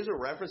this is a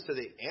reference to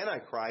the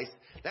Antichrist,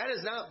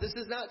 this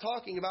is not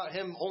talking about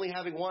him only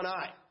having one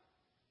eye.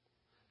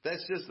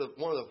 That's just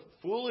one of the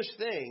foolish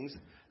things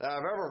that I've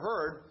ever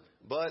heard.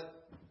 But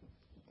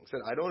like I said,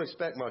 I don't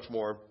expect much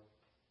more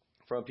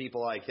from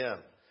people like him.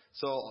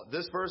 So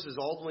this verse is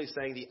ultimately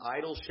saying the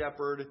idle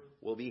shepherd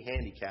will be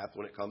handicapped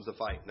when it comes to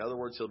fight. In other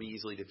words, he'll be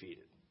easily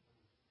defeated.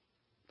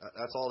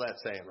 That's all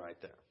that's saying right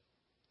there.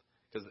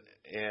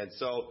 And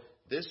so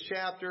this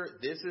chapter,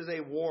 this is a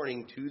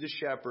warning to the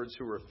shepherds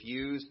who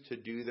refuse to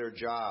do their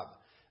job.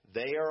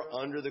 They are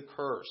under the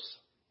curse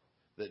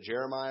that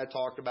Jeremiah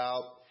talked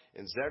about.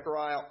 And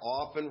Zechariah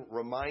often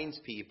reminds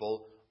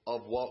people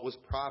of what was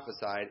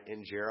prophesied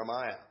in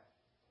Jeremiah.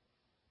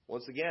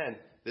 Once again,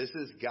 this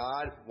is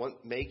God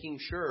making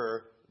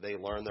sure they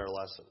learn their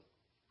lesson.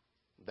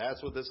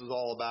 That's what this is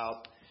all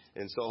about.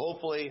 And so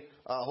hopefully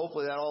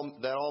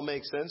that all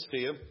makes sense to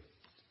you.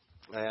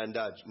 And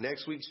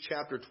next week's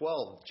chapter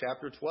 12.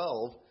 Chapter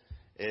 12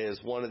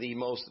 is one of the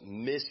most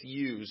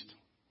misused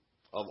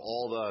of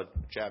all the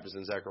chapters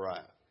in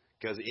Zechariah,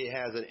 because it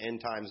has an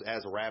end times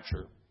as a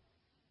rapture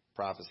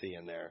prophecy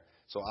in there.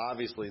 So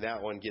obviously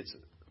that one gets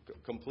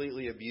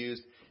completely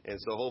abused, and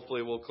so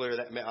hopefully we'll clear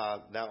that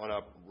one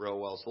up real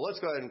well. So let's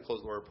go ahead and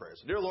close the word of prayer.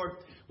 So dear Lord,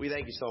 we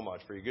thank you so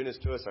much for your goodness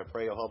to us. I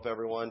pray you'll help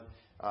everyone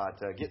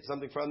to get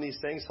something from these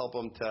things. Help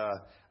them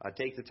to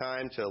take the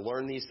time to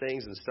learn these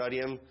things and study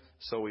them,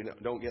 so we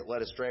don't get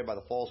led astray by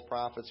the false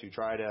prophets who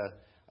try to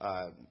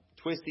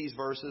twist these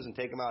verses and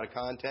take them out of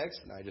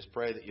context. And I just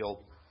pray that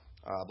you'll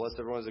bless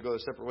everyone as they go their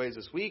separate ways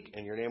this week.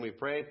 In your name we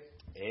pray.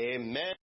 Amen.